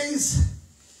highways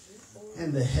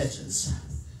and the hedges.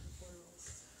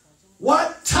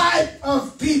 What type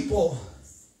of people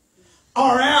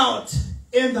are out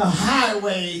in the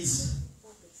highways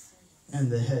and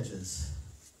the hedges?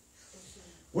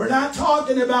 We're not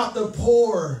talking about the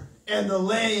poor and the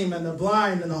lame and the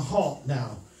blind and the halt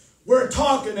now. We're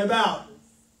talking about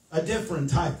a different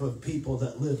type of people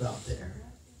that live out there.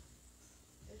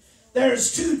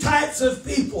 There's two types of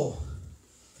people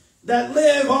that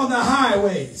live on the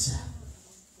highways.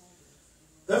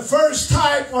 The first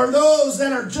type are those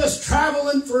that are just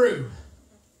traveling through.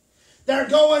 They're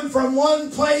going from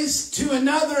one place to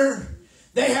another.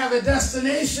 They have a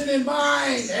destination in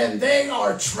mind and they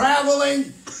are traveling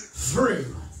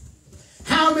through.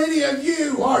 How many of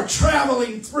you are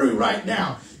traveling through right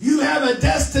now? You have a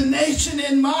destination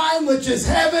in mind, which is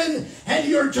heaven, and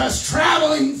you're just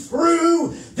traveling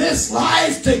through this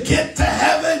life to get to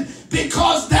heaven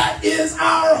because that is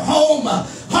our home.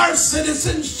 Our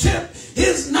citizenship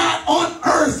is not on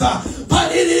earth,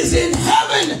 but it is in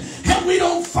heaven. And we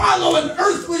don't follow an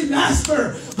earthly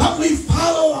master, but we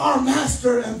follow our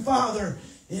master and Father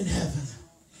in heaven.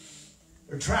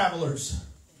 They're travelers.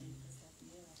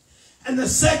 And the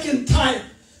second type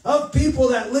of people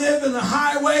that live in the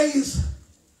highways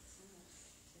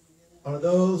are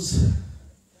those,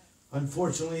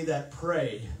 unfortunately, that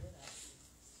prey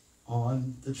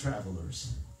on the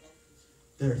travelers.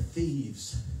 They're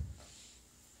thieves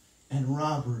and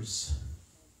robbers.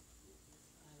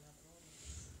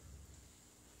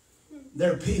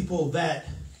 They're people that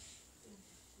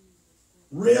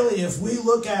really, if we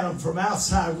look at them from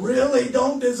outside, really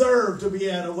don't deserve to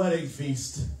be at a wedding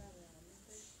feast.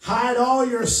 Hide all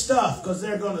your stuff because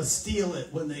they're going to steal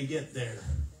it when they get there.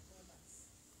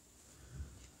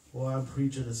 Well, I'm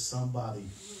preaching to somebody.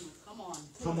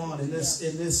 Come on, in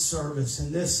this service,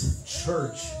 in this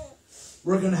church,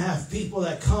 we're going to have people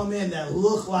that come in that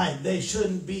look like they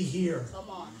shouldn't be here.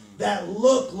 That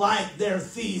look like they're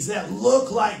thieves, that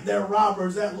look like they're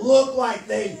robbers, that look like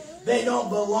they don't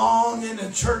belong in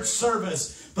a church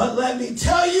service. But let me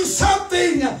tell you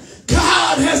something.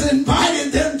 God has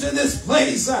invited them to this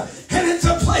place. And it's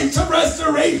a place of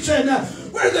restoration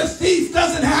where the thief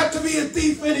doesn't have to be a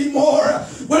thief anymore.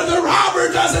 Where the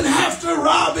robber doesn't have to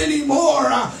rob anymore.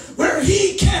 Where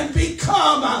he can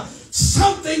become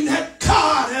something that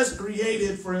God has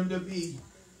created for him to be.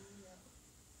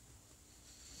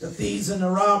 The thieves and the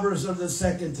robbers are the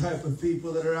second type of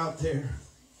people that are out there.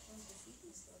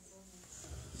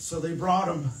 So they brought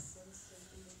him.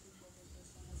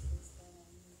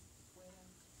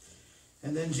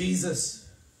 And then Jesus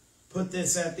put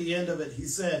this at the end of it. He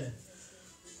said,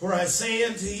 for I say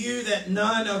unto you that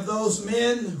none of those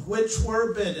men which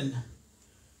were bidden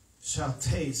shall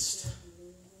taste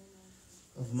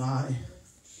of my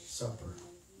supper.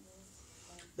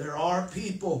 There are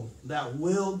people that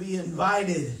will be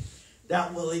invited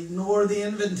that will ignore the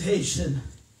invitation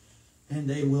and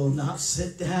they will not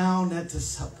sit down at the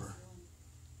supper.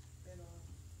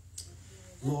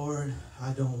 Lord,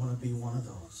 I don't want to be one of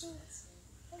those.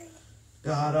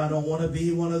 God, I don't want to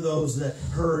be one of those that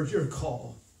heard your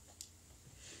call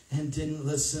and didn't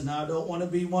listen. I don't want to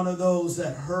be one of those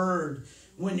that heard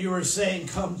when you were saying,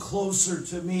 come closer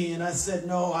to me. And I said,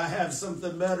 no, I have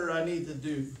something better I need to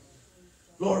do.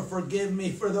 Lord, forgive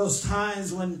me for those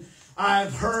times when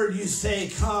I've heard you say,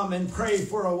 come and pray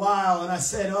for a while. And I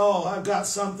said, oh, I've got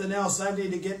something else I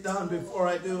need to get done before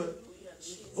I do it.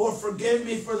 Lord, forgive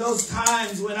me for those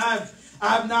times when I've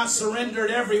I've not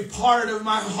surrendered every part of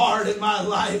my heart in my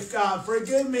life, God.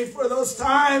 Forgive me for those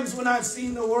times when I've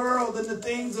seen the world and the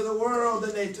things of the world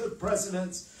and they took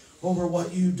precedence over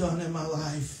what you've done in my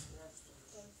life.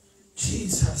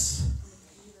 Jesus.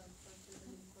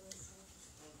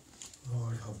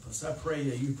 Lord, help us. I pray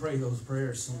that you pray those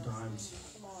prayers sometimes.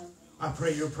 I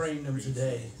pray you're praying them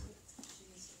today.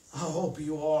 I hope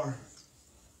you are.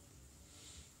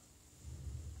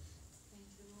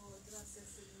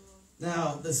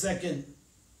 Now, the second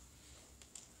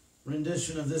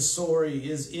rendition of this story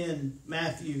is in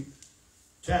Matthew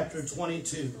chapter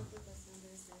 22.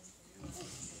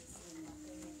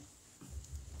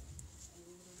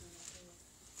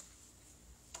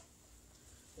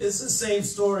 It's the same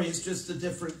story, it's just a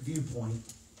different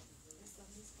viewpoint.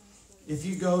 If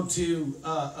you go to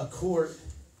a court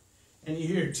and you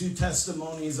hear two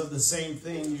testimonies of the same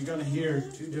thing, you're going to hear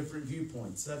two different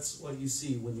viewpoints. That's what you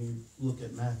see when you look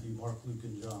at Matthew, Mark, Luke,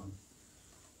 and John.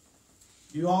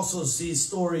 You also see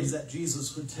stories that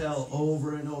Jesus would tell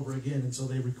over and over again, and so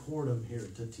they record them here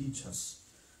to teach us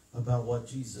about what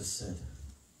Jesus said.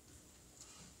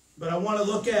 But I want to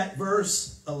look at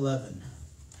verse 11.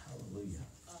 Hallelujah.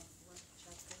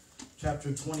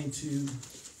 Chapter 22,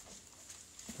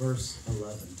 verse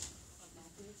 11.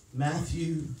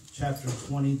 Matthew chapter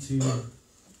 22,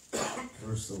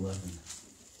 verse 11.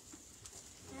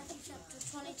 Matthew chapter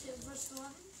 22, verse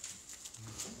 11.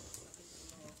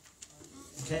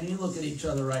 Can you look at each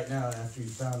other right now after you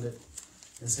found it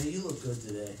and say, you look good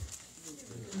today?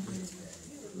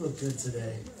 You look good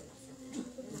today.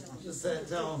 Just that,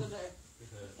 tell them.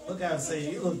 Look out and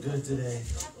say, you look good today.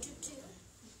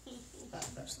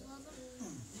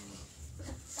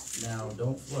 Now,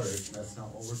 don't flirt. That's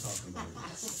not what we're talking about.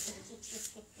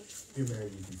 If you're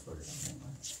married, you can flirt.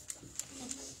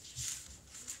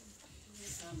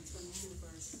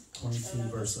 22,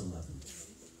 verse 11.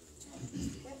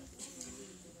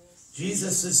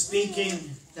 Jesus is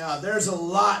speaking. Now, there's a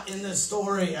lot in this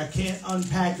story. I can't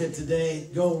unpack it today.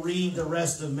 Go read the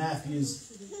rest of Matthew's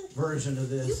version of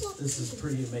this. This is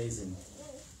pretty amazing.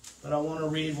 But I want to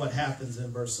read what happens in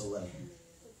verse 11.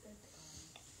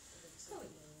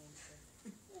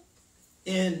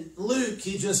 In Luke,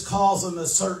 he just calls him a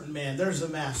certain man. There's a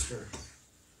master.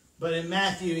 But in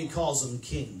Matthew, he calls him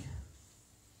king.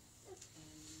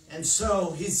 And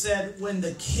so he said, when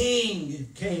the king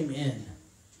came in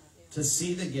to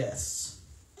see the guests,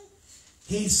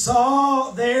 he saw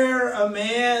there a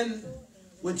man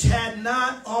which had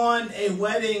not on a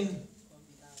wedding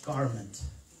garment.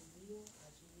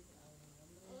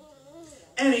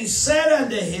 And he said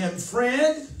unto him,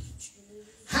 friend,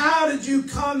 how did you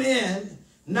come in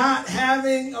not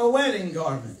having a wedding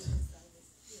garment?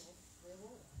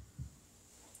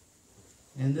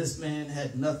 And this man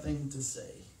had nothing to say.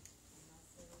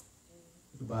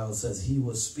 The Bible says he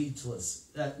was speechless.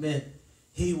 That meant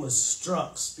he was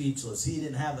struck speechless. He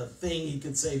didn't have a thing he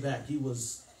could say back. He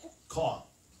was caught.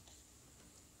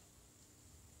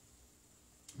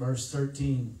 Verse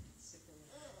 13.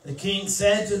 The king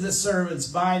said to the servants,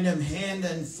 bind him hand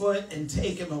and foot and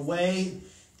take him away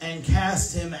and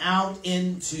cast him out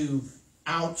into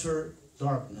outer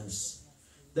darkness.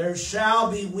 There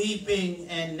shall be weeping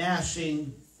and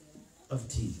gnashing of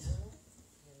teeth.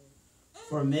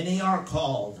 For many are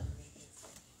called,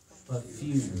 but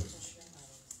few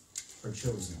are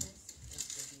chosen.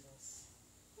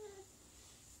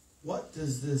 What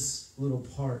does this little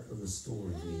part of the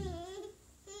story mean?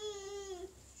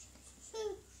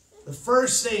 The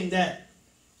first thing that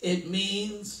it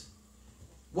means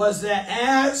was that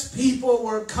as people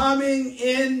were coming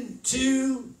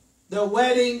into the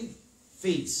wedding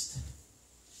feast,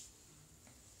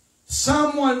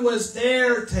 someone was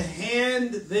there to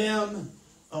hand them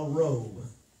a robe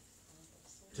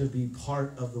to be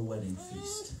part of the wedding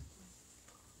feast.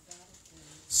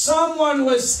 Someone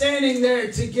was standing there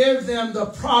to give them the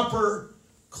proper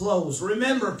clothes.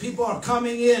 Remember, people are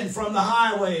coming in from the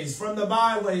highways, from the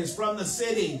byways, from the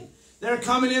city. They're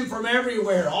coming in from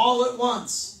everywhere, all at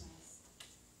once.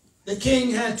 The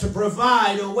king had to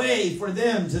provide a way for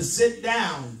them to sit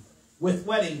down with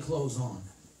wedding clothes on.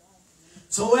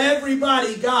 So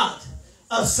everybody got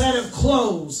a set of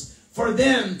clothes for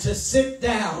them to sit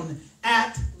down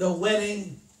at the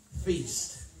wedding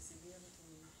feast.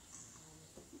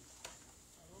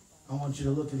 I want you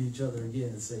to look at each other again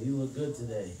and say, you look good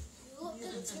today.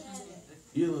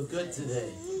 You look good today.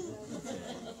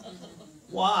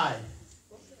 Why?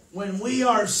 When we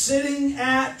are sitting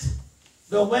at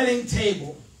the wedding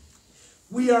table,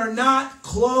 we are not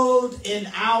clothed in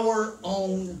our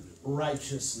own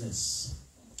righteousness.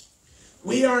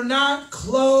 We are not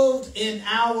clothed in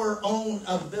our own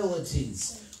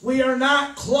abilities. We are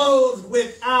not clothed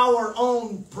with our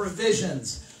own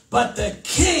provisions. But the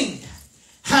King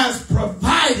has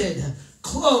provided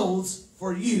clothes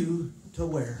for you to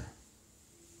wear.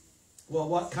 Well,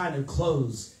 what kind of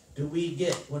clothes do we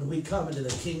get when we come into the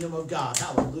kingdom of God?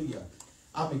 Hallelujah.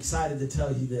 I'm excited to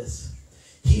tell you this.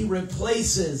 He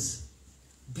replaces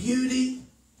beauty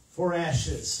for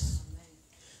ashes.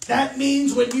 That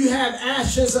means when you have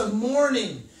ashes of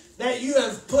mourning that you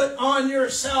have put on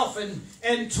yourself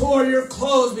and tore your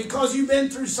clothes because you've been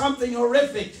through something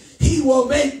horrific, He will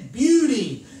make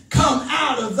beauty come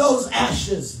out of those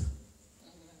ashes.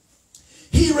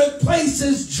 He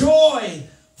replaces joy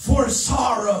for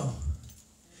sorrow.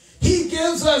 He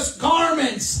gives us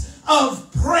garments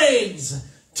of praise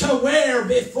to wear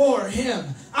before Him.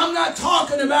 I'm not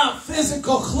talking about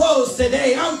physical clothes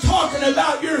today. I'm talking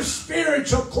about your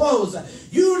spiritual clothes.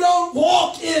 You don't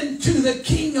walk into the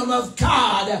kingdom of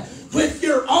God with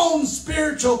your own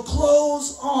spiritual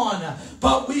clothes on.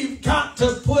 But we've got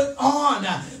to put on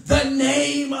the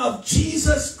name of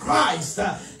Jesus Christ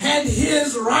and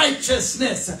His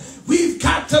righteousness. We've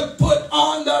got to put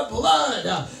on the blood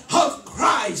of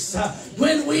Christ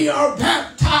when we are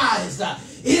baptized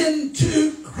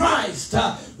into Christ.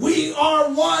 We are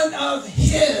one of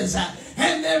His,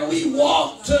 and then we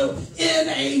walk in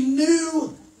a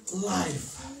new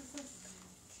life.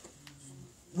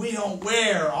 We don't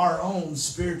wear our own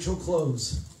spiritual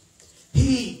clothes.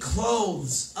 He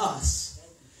clothes us.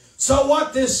 So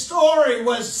what this story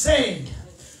was saying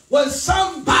was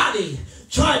somebody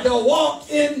tried to walk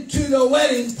into the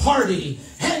wedding party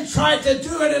and tried to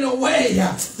do it in a way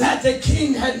that the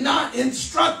king had not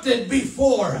instructed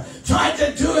before. Tried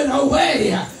to do it in a way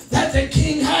that the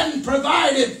king hadn't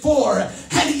provided for.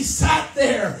 And he sat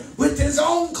there with his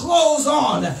own clothes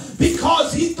on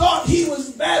because he thought he was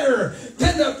better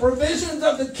than the provisions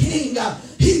of the king.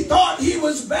 He thought he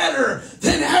was better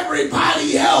than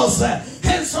everybody else.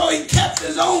 And so he kept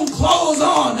his own clothes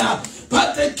on.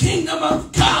 But the kingdom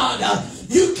of God,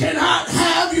 you cannot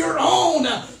have your own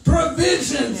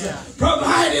provisions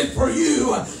provided for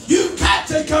you. You've got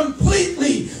to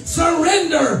completely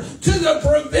surrender to the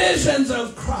provisions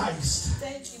of Christ.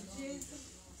 Thank you,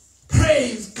 Jesus.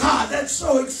 Praise God. That's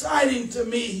so exciting to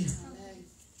me.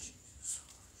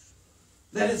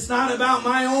 That it's not about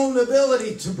my own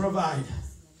ability to provide.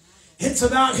 It's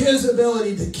about His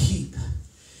ability to keep.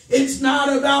 It's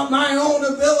not about my own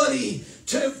ability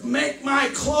to make my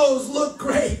clothes look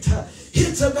great.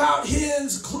 It's about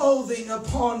His clothing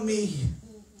upon me.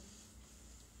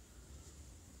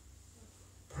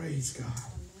 Praise God.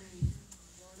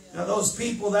 Now those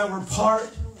people that were part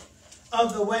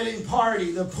of the wedding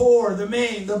party, the poor, the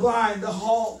maimed, the blind, the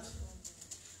halt,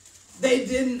 they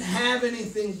didn't have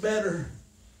anything better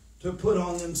to put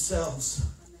on themselves.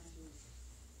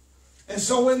 And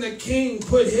so when the king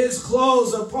put his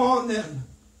clothes upon them,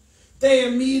 they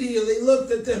immediately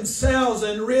looked at themselves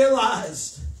and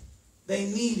realized they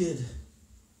needed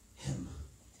Him.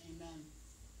 Amen.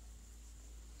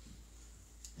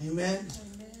 Amen.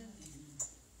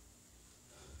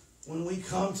 When we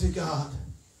come to God,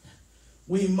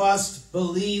 we must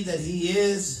believe that He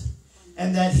is,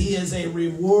 and that He is a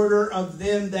rewarder of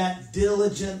them that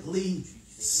diligently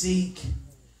seek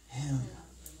Him.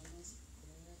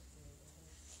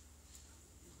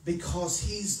 Because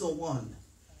He's the one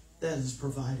that is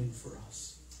providing for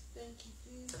us. Thank you,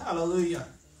 Jesus. Hallelujah.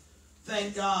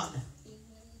 Thank God.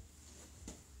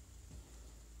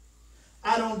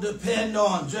 I don't depend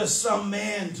on just some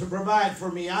man to provide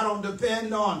for me. I don't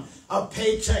depend on a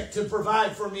paycheck to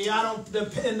provide for me. I don't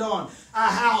depend on a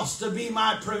house to be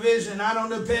my provision. I don't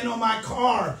depend on my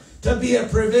car to be a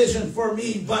provision for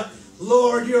me. But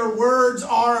Lord, your words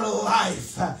are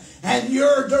life. And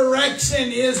your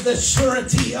direction is the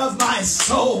surety of my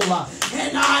soul.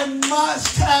 And I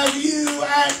must have you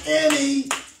at any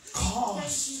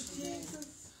cost.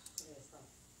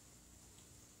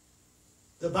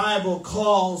 The Bible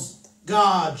calls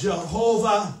God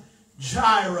Jehovah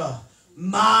Jireh,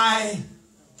 my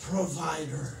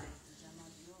provider.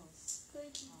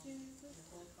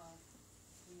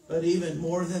 But even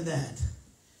more than that,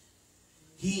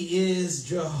 He is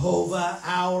Jehovah,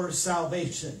 our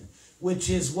salvation,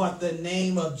 which is what the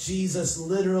name of Jesus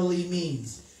literally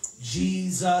means.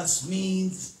 Jesus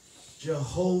means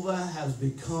Jehovah has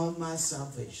become my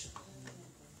salvation.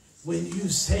 When you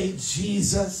say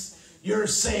Jesus, you're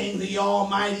saying the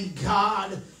Almighty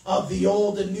God of the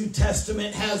Old and New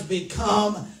Testament has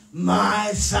become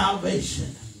my salvation.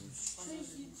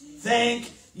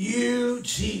 Thank you,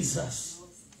 Jesus.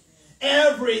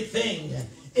 Everything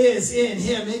is in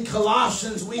him. In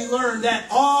Colossians, we learn that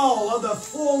all of the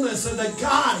fullness of the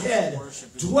Godhead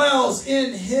dwells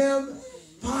in him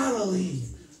bodily,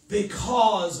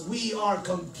 because we are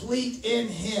complete in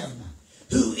him,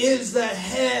 who is the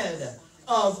head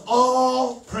of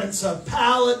all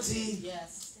principality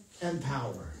and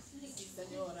power.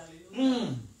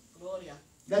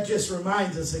 That just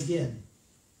reminds us again.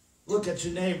 Look at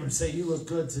your neighbor and say, you look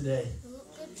good today.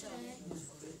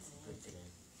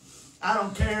 I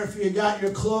don't care if you got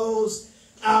your clothes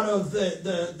out of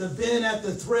the bin at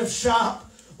the thrift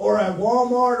shop, or at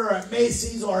Walmart, or at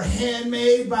Macy's, or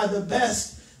handmade by the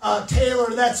best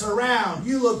tailor that's around.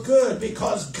 You look good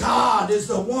because God is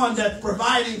the one that's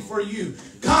providing for you.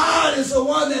 God is the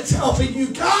one that's helping you.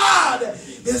 God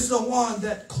is the one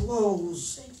that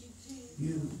clothes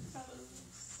you.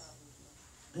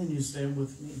 And you stand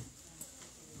with me.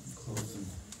 I'm closing.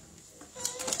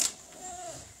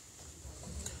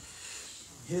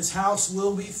 His house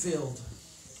will be filled.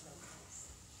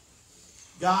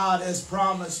 God has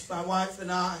promised my wife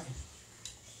and I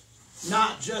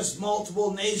not just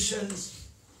multiple nations,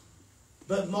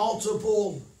 but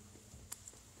multiple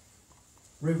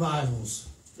revivals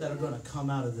that are going to come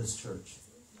out of this church.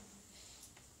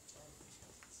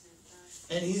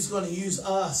 And he's going to use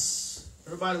us.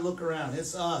 Everybody look around.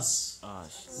 It's us.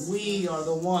 We are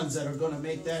the ones that are going to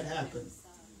make that happen.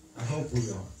 I hope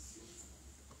we are.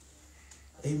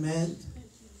 Amen.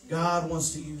 God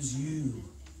wants to use you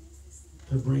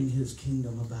to bring his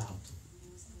kingdom about.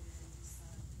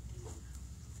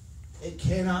 It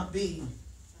cannot be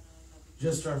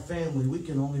just our family. We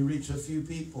can only reach a few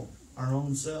people, our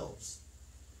own selves.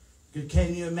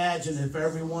 Can you imagine if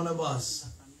every one of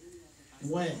us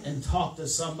went and talked to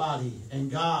somebody and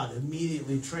God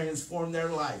immediately transformed their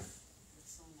life?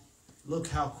 Look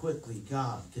how quickly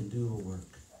God can do a work.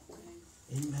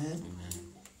 Amen.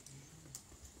 Amen.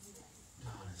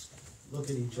 God is good. Look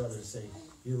at each other and say,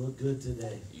 you look good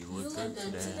today. You look good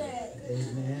today.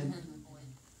 Amen.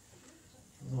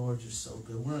 Lord, you're so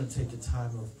good. We're going to take a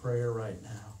time of prayer right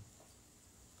now.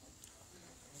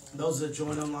 Those that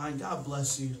join online, God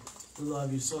bless you. We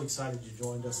love you. So excited you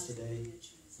joined us today.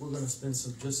 We're going to spend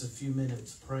just a few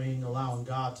minutes praying, allowing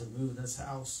God to move in this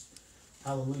house.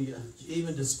 Hallelujah.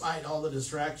 Even despite all the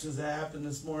distractions that happened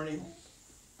this morning,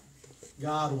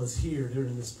 God was here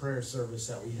during this prayer service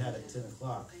that we had at 10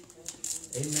 o'clock.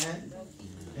 Amen.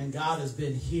 And God has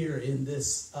been here in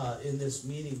this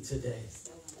meeting today.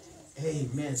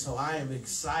 Amen. So I am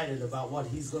excited about what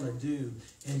he's going to do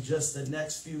in just the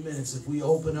next few minutes if we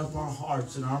open up our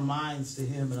hearts and our minds to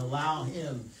him and allow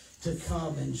him to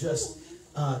come and just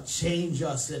change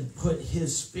us and put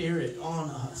his spirit on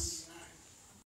us.